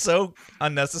 This is so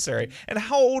unnecessary. And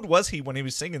how old was he when he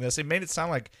was singing this? It made it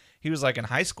sound like he was like in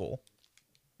high school.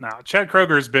 Now, Chad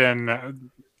Kroeger's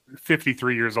been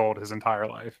 53 years old his entire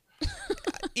life.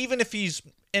 Even if he's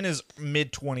in his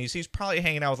mid-20s, he's probably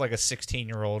hanging out with like a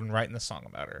 16-year-old and writing the song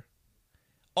about her.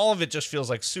 All of it just feels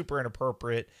like super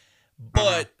inappropriate.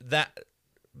 But that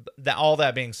all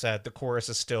that being said, the chorus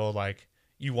is still like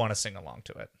you want to sing along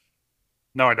to it.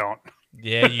 No, I don't.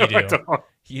 Yeah, you do. I don't.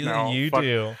 You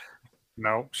do.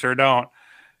 No, sure don't.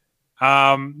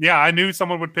 Yeah, I knew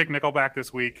someone would pick Nickelback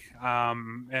this week,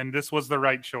 and this was the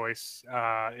right choice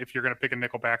if you're going to pick a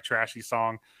Nickelback trashy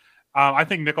song. I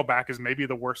think Nickelback is maybe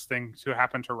the worst thing to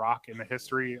happen to rock in the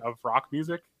history of rock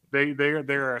music.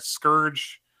 They're a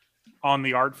scourge on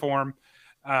the art form.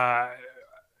 Yeah,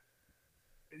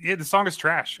 the song is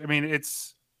trash. I mean,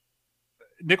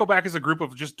 Nickelback is a group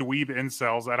of just dweeb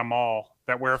incels at a mall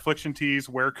that wear affliction tees,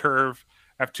 wear Curve,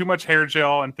 have too much hair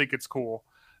gel, and think it's cool.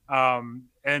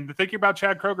 And thinking about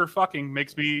Chad Kroeger fucking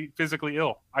makes me physically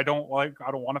ill. I don't want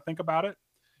to think about it.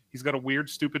 He's got a weird,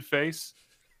 stupid face.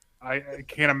 I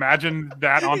can't imagine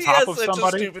that on top of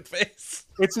somebody. A stupid face.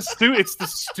 It's the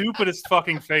stupidest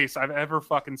fucking face I've ever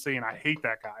fucking seen. I hate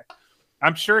that guy.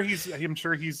 I'm sure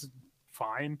he's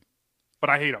fine, but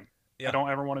I hate him. Yeah. I don't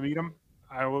ever want to meet him.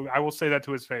 I will say that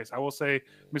to his face. I will say,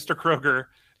 Mr. Kroeger,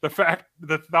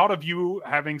 the thought of you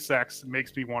having sex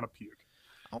makes me want to puke.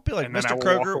 I'll be like, Mr.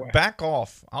 Kroeger, back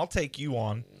off. I'll take you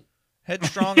on.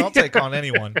 Headstrong, I'll take on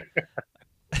anyone.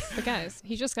 But guys,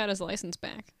 he just got his license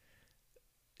back.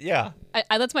 Yeah.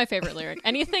 That's my favorite lyric.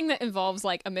 Anything that involves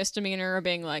like a misdemeanor or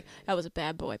being like, I was a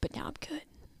bad boy, but now I'm good.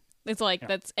 It's like,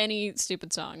 that's any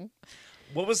stupid song.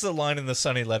 What was the line in the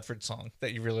Sonny Ledford song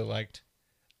that you really liked?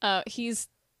 He's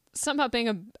somehow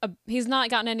being he's not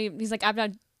gotten any, he's like,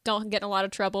 don't get in a lot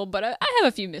of trouble, but I have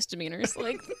a few misdemeanors.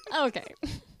 Like, okay.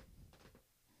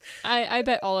 I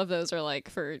bet all of those are like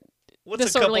for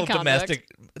what's a couple of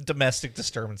domestic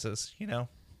disturbances, you know?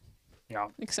 Yeah.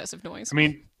 Excessive noise. I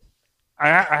mean,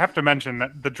 I have to mention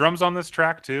that the drums on this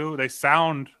track too, they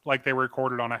sound like they were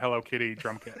recorded on a Hello Kitty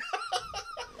drum kit.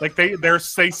 Like they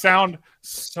sound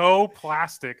so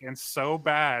plastic and so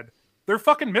bad. They're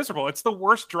fucking miserable. It's the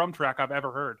worst drum track I've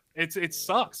ever heard. It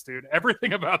sucks, dude.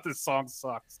 Everything about this song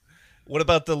sucks. What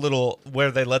about the little where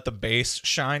they let the bass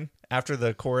shine after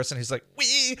the chorus and he's like,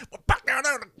 we're back down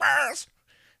on the grass.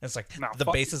 And it's like the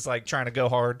bass is like trying to go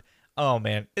hard. Oh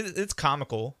man, it's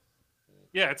comical.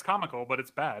 Yeah, it's comical, but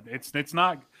it's bad. It's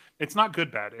not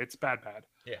good bad. It's bad.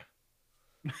 Yeah.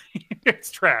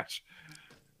 It's trash.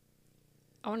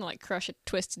 I want to like crush a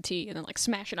twisted tea and then like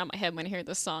smash it on my head when I hear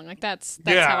this song. Like that's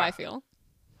how I feel.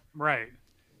 Right.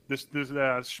 This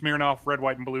Smirnoff red,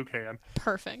 white, and blue can.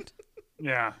 Perfect.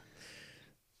 Yeah.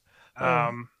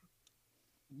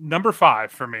 Number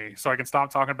 5 for me, so I can stop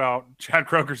talking about Chad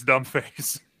Kroeger's dumb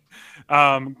face.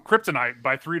 Kryptonite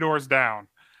by Three Doors Down.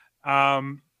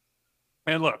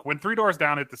 And look, when Three Doors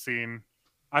Down hit the scene,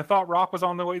 I thought rock was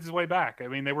on his way back. I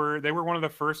mean, they were one of the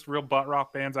first real butt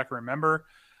rock bands I can remember.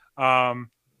 And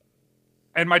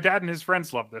my dad and his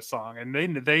friends loved this song, and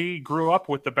they grew up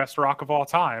with the best rock of all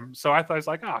time. So I thought, it's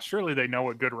like, surely they know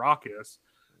what good rock is.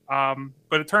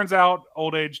 But it turns out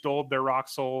old age dulled their rock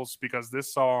souls because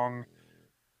this song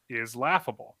is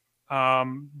laughable.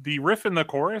 The riff in the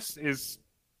chorus is,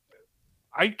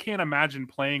 I can't imagine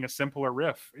playing a simpler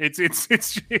riff. This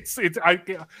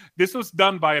was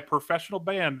done by a professional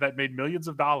band that made millions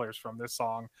of dollars from this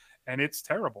song, and it's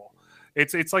terrible.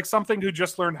 It's like something who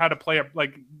just learned how to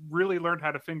really learned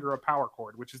how to finger a power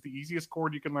chord, which is the easiest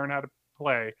chord you can learn how to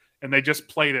play, and they just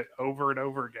played it over and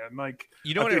over again. Like,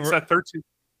 you know what? It's a 13.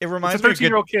 It reminds me of a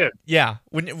 13-year-old kid. Yeah,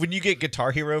 when you get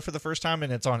Guitar Hero for the first time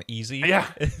and it's on easy. Yeah,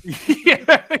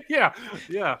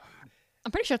 yeah.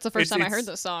 I'm pretty sure it's the first time I heard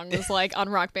this song was like on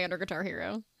Rock Band or Guitar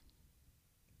Hero.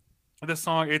 This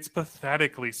song, it's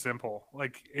pathetically simple.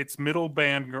 Like, it's middle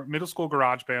school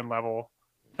garage band level.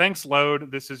 Thanks,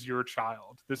 Load. This is your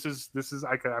child. This is.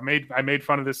 I made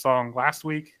fun of this song last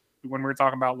week when we were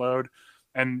talking about Load,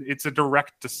 and it's a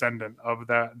direct descendant of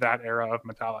that era of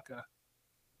Metallica.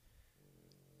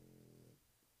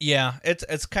 Yeah,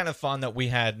 it's kind of fun that we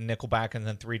had Nickelback and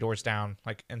then Three Doors Down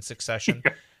like in succession.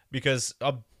 because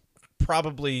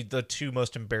probably the two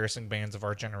most embarrassing bands of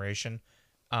our generation,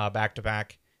 back to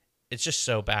back. It's just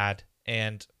so bad,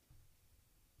 and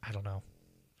I don't know.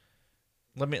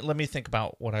 Let me think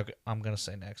about what I'm gonna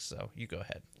say next. So you go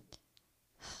ahead.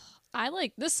 I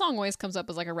like this song always comes up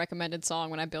as like a recommended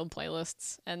song when I build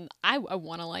playlists, and I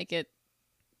want to like it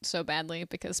so badly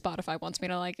because Spotify wants me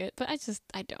to like it, but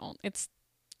I don't. It's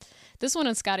this one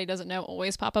and Scotty Doesn't Know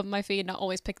always pop up in my feed, and I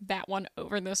always pick that one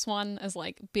over this one as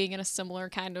like being in a similar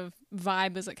kind of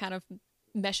vibe as it kind of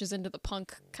meshes into the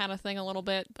punk kind of thing a little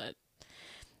bit, but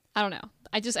I don't know.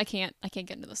 I can't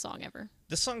get into the song ever.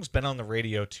 This song's been on the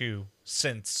radio too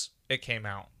since it came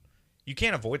out. You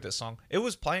can't avoid this song. It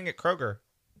was playing at Kroger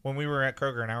when we were at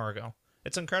Kroger an hour ago.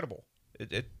 It's incredible.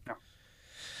 Yeah.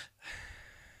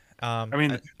 I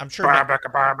mean, I'm sure that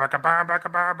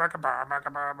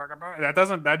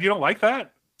doesn't that you don't like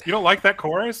that? You don't like that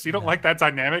chorus? You don't like that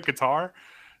dynamic guitar?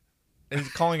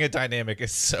 and calling it dynamic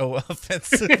is so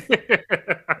offensive.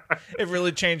 It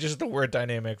really changes the word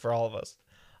dynamic for all of us.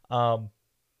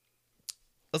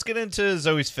 Let's get into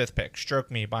Zoe's fifth pick, Stroke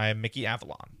Me by Mickey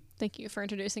Avalon. Thank you for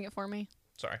introducing it for me.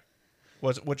 Sorry.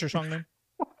 What's your song name?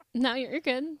 No, you're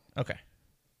good. Okay.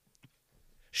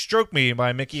 Stroke Me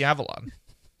by Mickey Avalon.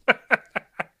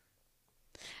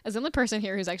 As the only person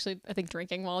here who's actually, I think,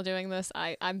 drinking while doing this,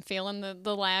 I'm feeling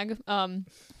the lag.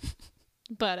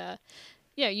 But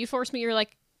yeah, you forced me. You're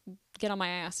like, get on my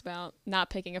ass about not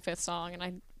picking a fifth song, and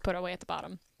I put it away at the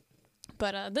bottom.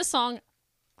 But this song,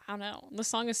 I don't know. This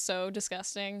song is so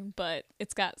disgusting, but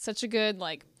it's got such a good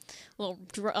like little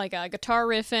like a guitar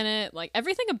riff in it. Like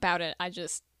everything about it, I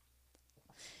don't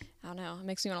know. It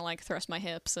makes me want to like thrust my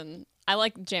hips, and I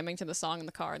like jamming to the song in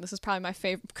the car. This is probably my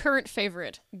current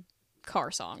favorite car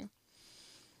song.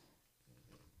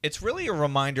 It's really a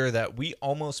reminder that we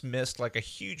almost missed like a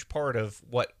huge part of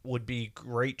what would be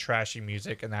great trashy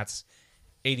music, and that's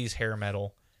 80s hair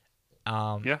metal.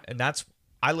 Yeah. And that's,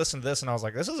 I listened to this and I was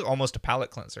like, this is almost a palate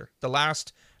cleanser. The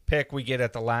last pick we get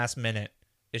at the last minute,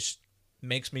 it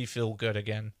makes me feel good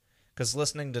again. Because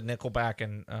listening to Nickelback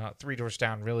and Three Doors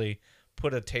Down really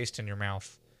put a taste in your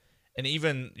mouth. And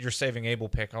even your Saving Abel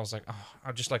pick, I was like, oh,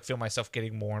 I just like feel myself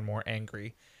getting more and more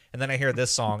angry. And then I hear this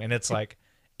song and it's like,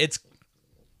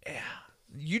 yeah,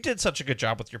 you did such a good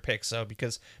job with your picks, though,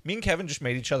 because me and Kevin just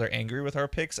made each other angry with our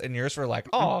picks, and yours were like,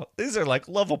 oh, these are like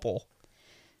lovable.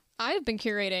 I've been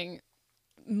curating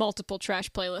multiple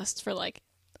trash playlists for like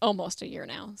almost a year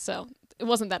now, so it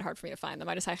wasn't that hard for me to find them.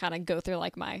 I just had to kind of go through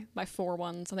like my 4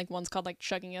 ones. I think one's called like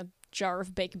chugging a jar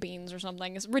of baked beans or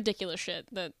something. It's ridiculous shit.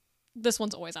 That this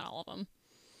one's always on all of them,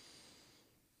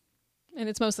 and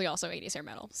it's mostly also 80s hair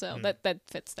metal, so that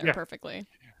fits there perfectly.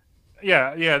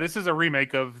 Yeah. This is a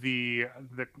remake of the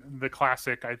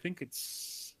classic. I think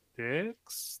it's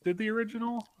Styx did the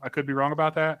original. I could be wrong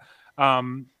about that.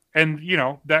 And you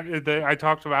know that I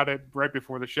talked about it right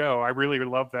before the show. I really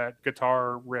love that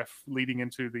guitar riff leading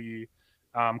into the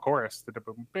chorus. It's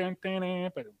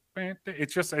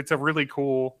a really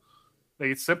cool.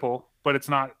 It's simple, but it's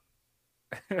not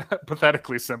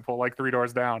pathetically simple like Three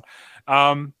Doors Down.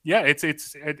 Yeah,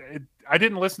 I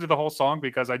didn't listen to the whole song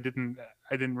because I didn't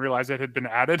realize it had been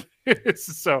added.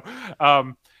 So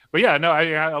but yeah, no,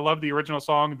 I love the original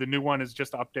song. The new one is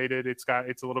just updated. It's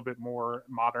a little bit more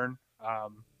modern.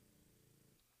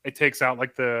 It takes out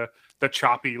like the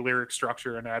choppy lyric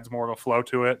structure and adds more of a flow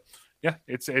to it. Yeah,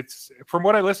 it's from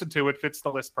what I listened to, it fits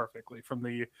the list perfectly from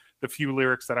the few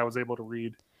lyrics that I was able to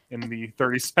read in the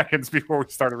 30 seconds before we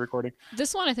started recording.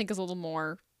 This one I think is a little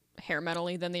more hair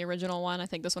metal-y than the original one. I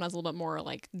think this one has a little bit more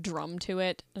like drum to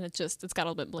it, and it's got a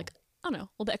little bit like, I don't know,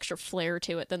 a little bit extra flair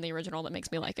to it than the original that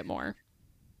makes me like it more.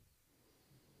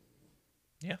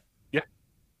 Yeah. Yeah.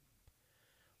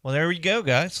 Well, there we go,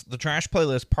 guys. The Trash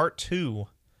Playlist Part 2.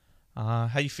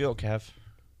 How you feel, Kev?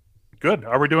 Good.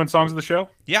 Are we doing songs of the show?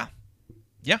 Yeah.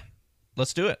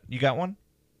 Let's do it. You got one?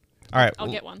 All right.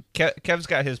 I'll get one. Kev's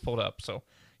got his pulled up, so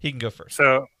he can go first.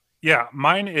 So, yeah,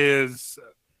 mine is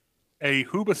a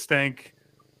Hoobastank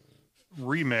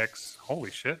remix.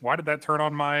 Holy shit. Why did that turn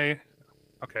on my...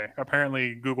 Okay,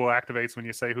 apparently Google activates when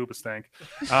you say Hoobastank.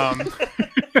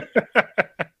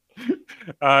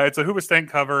 It's a Hoobastank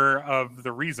cover of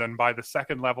The Reason by The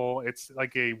Second Level. It's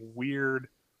like a weird,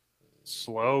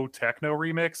 slow techno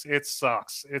remix. It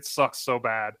sucks. It sucks so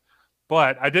bad.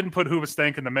 But I didn't put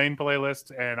Hoobastank in the main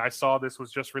playlist, and I saw this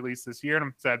was just released this year, and I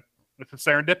said, it's a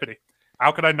serendipity.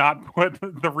 How could I not put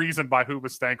The Reason by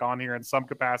Hoobastank on here in some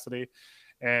capacity?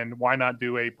 And why not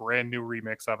do a brand new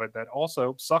remix of it that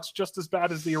also sucks just as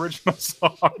bad as the original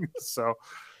song? So,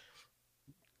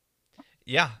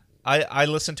 yeah, I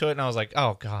listened to it and I was like,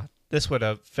 oh god, this would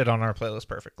have fit on our playlist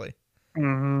perfectly.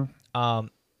 Mm-hmm.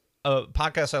 A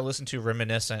podcast I listen to,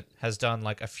 Reminiscent, has done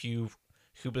like a few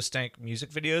Hoobastank music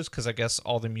videos because I guess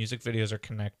all the music videos are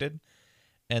connected.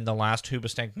 And the last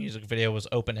Hoobastank music video was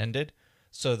open-ended.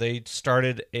 So they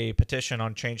started a petition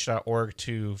on change.org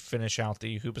to finish out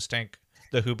the Hoobastank,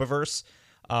 the Hoobaverse.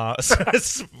 So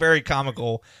it's very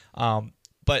comical.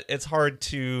 But it's hard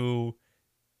to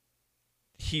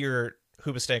hear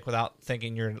Hoobastank without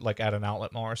thinking you're like at an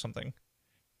outlet mall or something.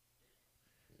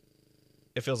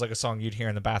 It feels like a song you'd hear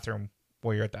in the bathroom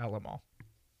while you're at the outlet mall.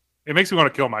 It makes me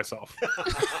want to kill myself.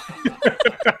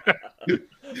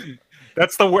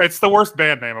 It's the worst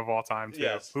band name of all time. Too.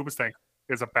 Yes. Hoobastank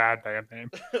is a bad band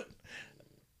name.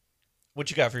 What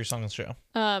you got for your song of the show?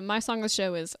 My song of the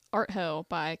show is Art Ho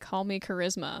by Call Me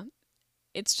Charisma.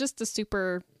 It's just a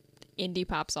super indie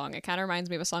pop song. It kind of reminds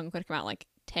me of a song that would come out like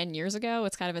 10 years ago.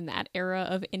 It's kind of in that era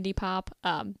of indie pop.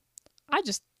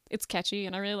 It's catchy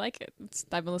and I really like it.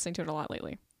 I've been listening to it a lot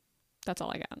lately. That's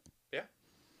all I got. Yeah.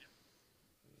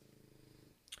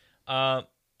 I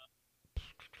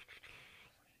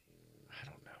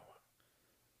don't know.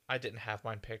 I didn't have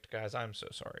mine picked, guys. I'm so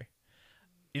sorry.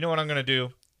 You know what I'm going to do?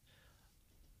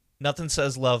 Nothing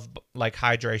Says Love Like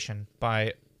Hydration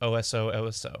by OSO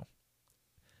OSO.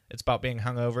 It's about being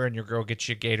hungover and your girl gets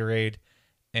you Gatorade,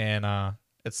 and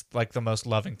it's like the most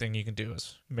loving thing you can do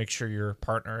is make sure your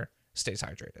partner stays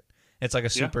hydrated. It's like a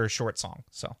super short song.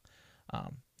 So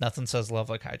Nothing Says Love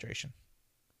Like Hydration.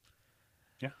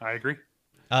 Yeah, I agree.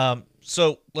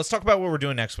 So let's talk about what we're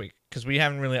doing next week because we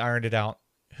haven't really ironed it out.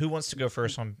 Who wants to go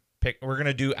first on pick? We're going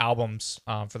to do albums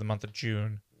for the month of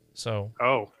June. So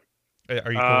are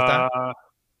you cool with that?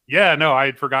 Yeah, no, I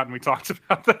had forgotten we talked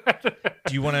about that.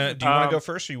 Do you want to go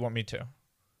first or you want me to?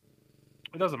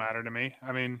 It doesn't matter to me.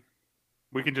 I mean,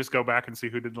 we can just go back and see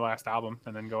who did the last album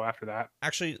and then go after that.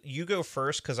 Actually, you go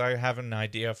first because I have an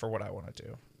idea for what I want to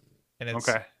do. And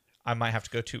okay. I might have to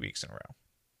go 2 weeks in a row.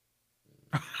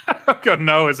 God,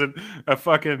 no, is it a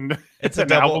fucking it's a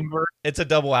double album verse? It's a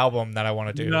double album that I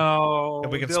want to do. No.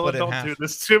 And we can split it in half. Do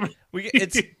this to me.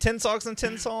 It's 10 songs and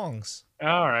 10 songs.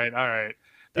 All right.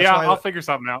 That's I'll figure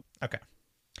something out. Okay.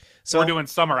 So we're doing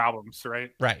summer albums,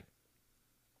 right? Right.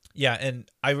 Yeah, and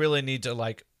I really need to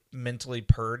like mentally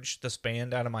purge this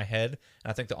band out of my head,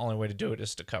 and I think the only way to do it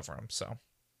is to cover them. So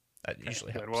that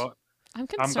usually helps. Well, I'm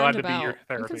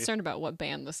concerned about what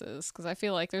band this is because I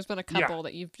feel like there's been a couple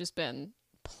that you've just been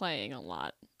playing a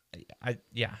lot.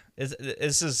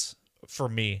 This is for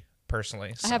me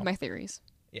personally. So. I have my theories.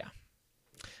 Yeah.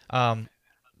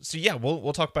 So yeah,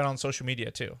 we'll talk about it on social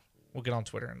media too. We'll get on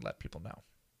Twitter and let people know.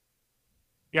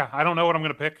 Yeah, I don't know what I'm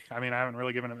going to pick. I mean, I haven't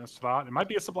really given it this thought. It might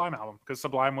be a Sublime album because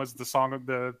Sublime was the song of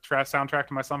the soundtrack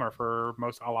to my summer for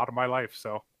a lot of my life.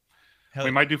 So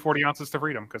we might do 40 Ounces to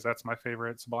Freedom because that's my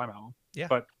favorite Sublime album. Yeah,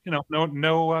 but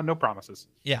no promises.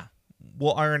 Yeah,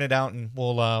 we'll iron it out and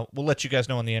we'll let you guys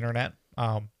know on the internet.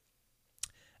 At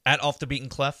Off the Beaten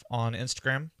Clef on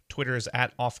Instagram, Twitter is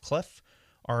at offclef.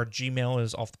 Our Gmail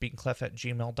is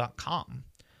offthebeatenclef@gmail.com.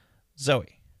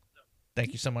 Zoe,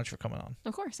 thank you so much for coming on.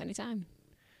 Of course, anytime.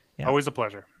 Yeah. Always a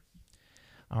pleasure.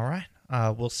 All right.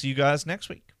 We'll see you guys next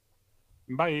week.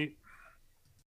 Bye.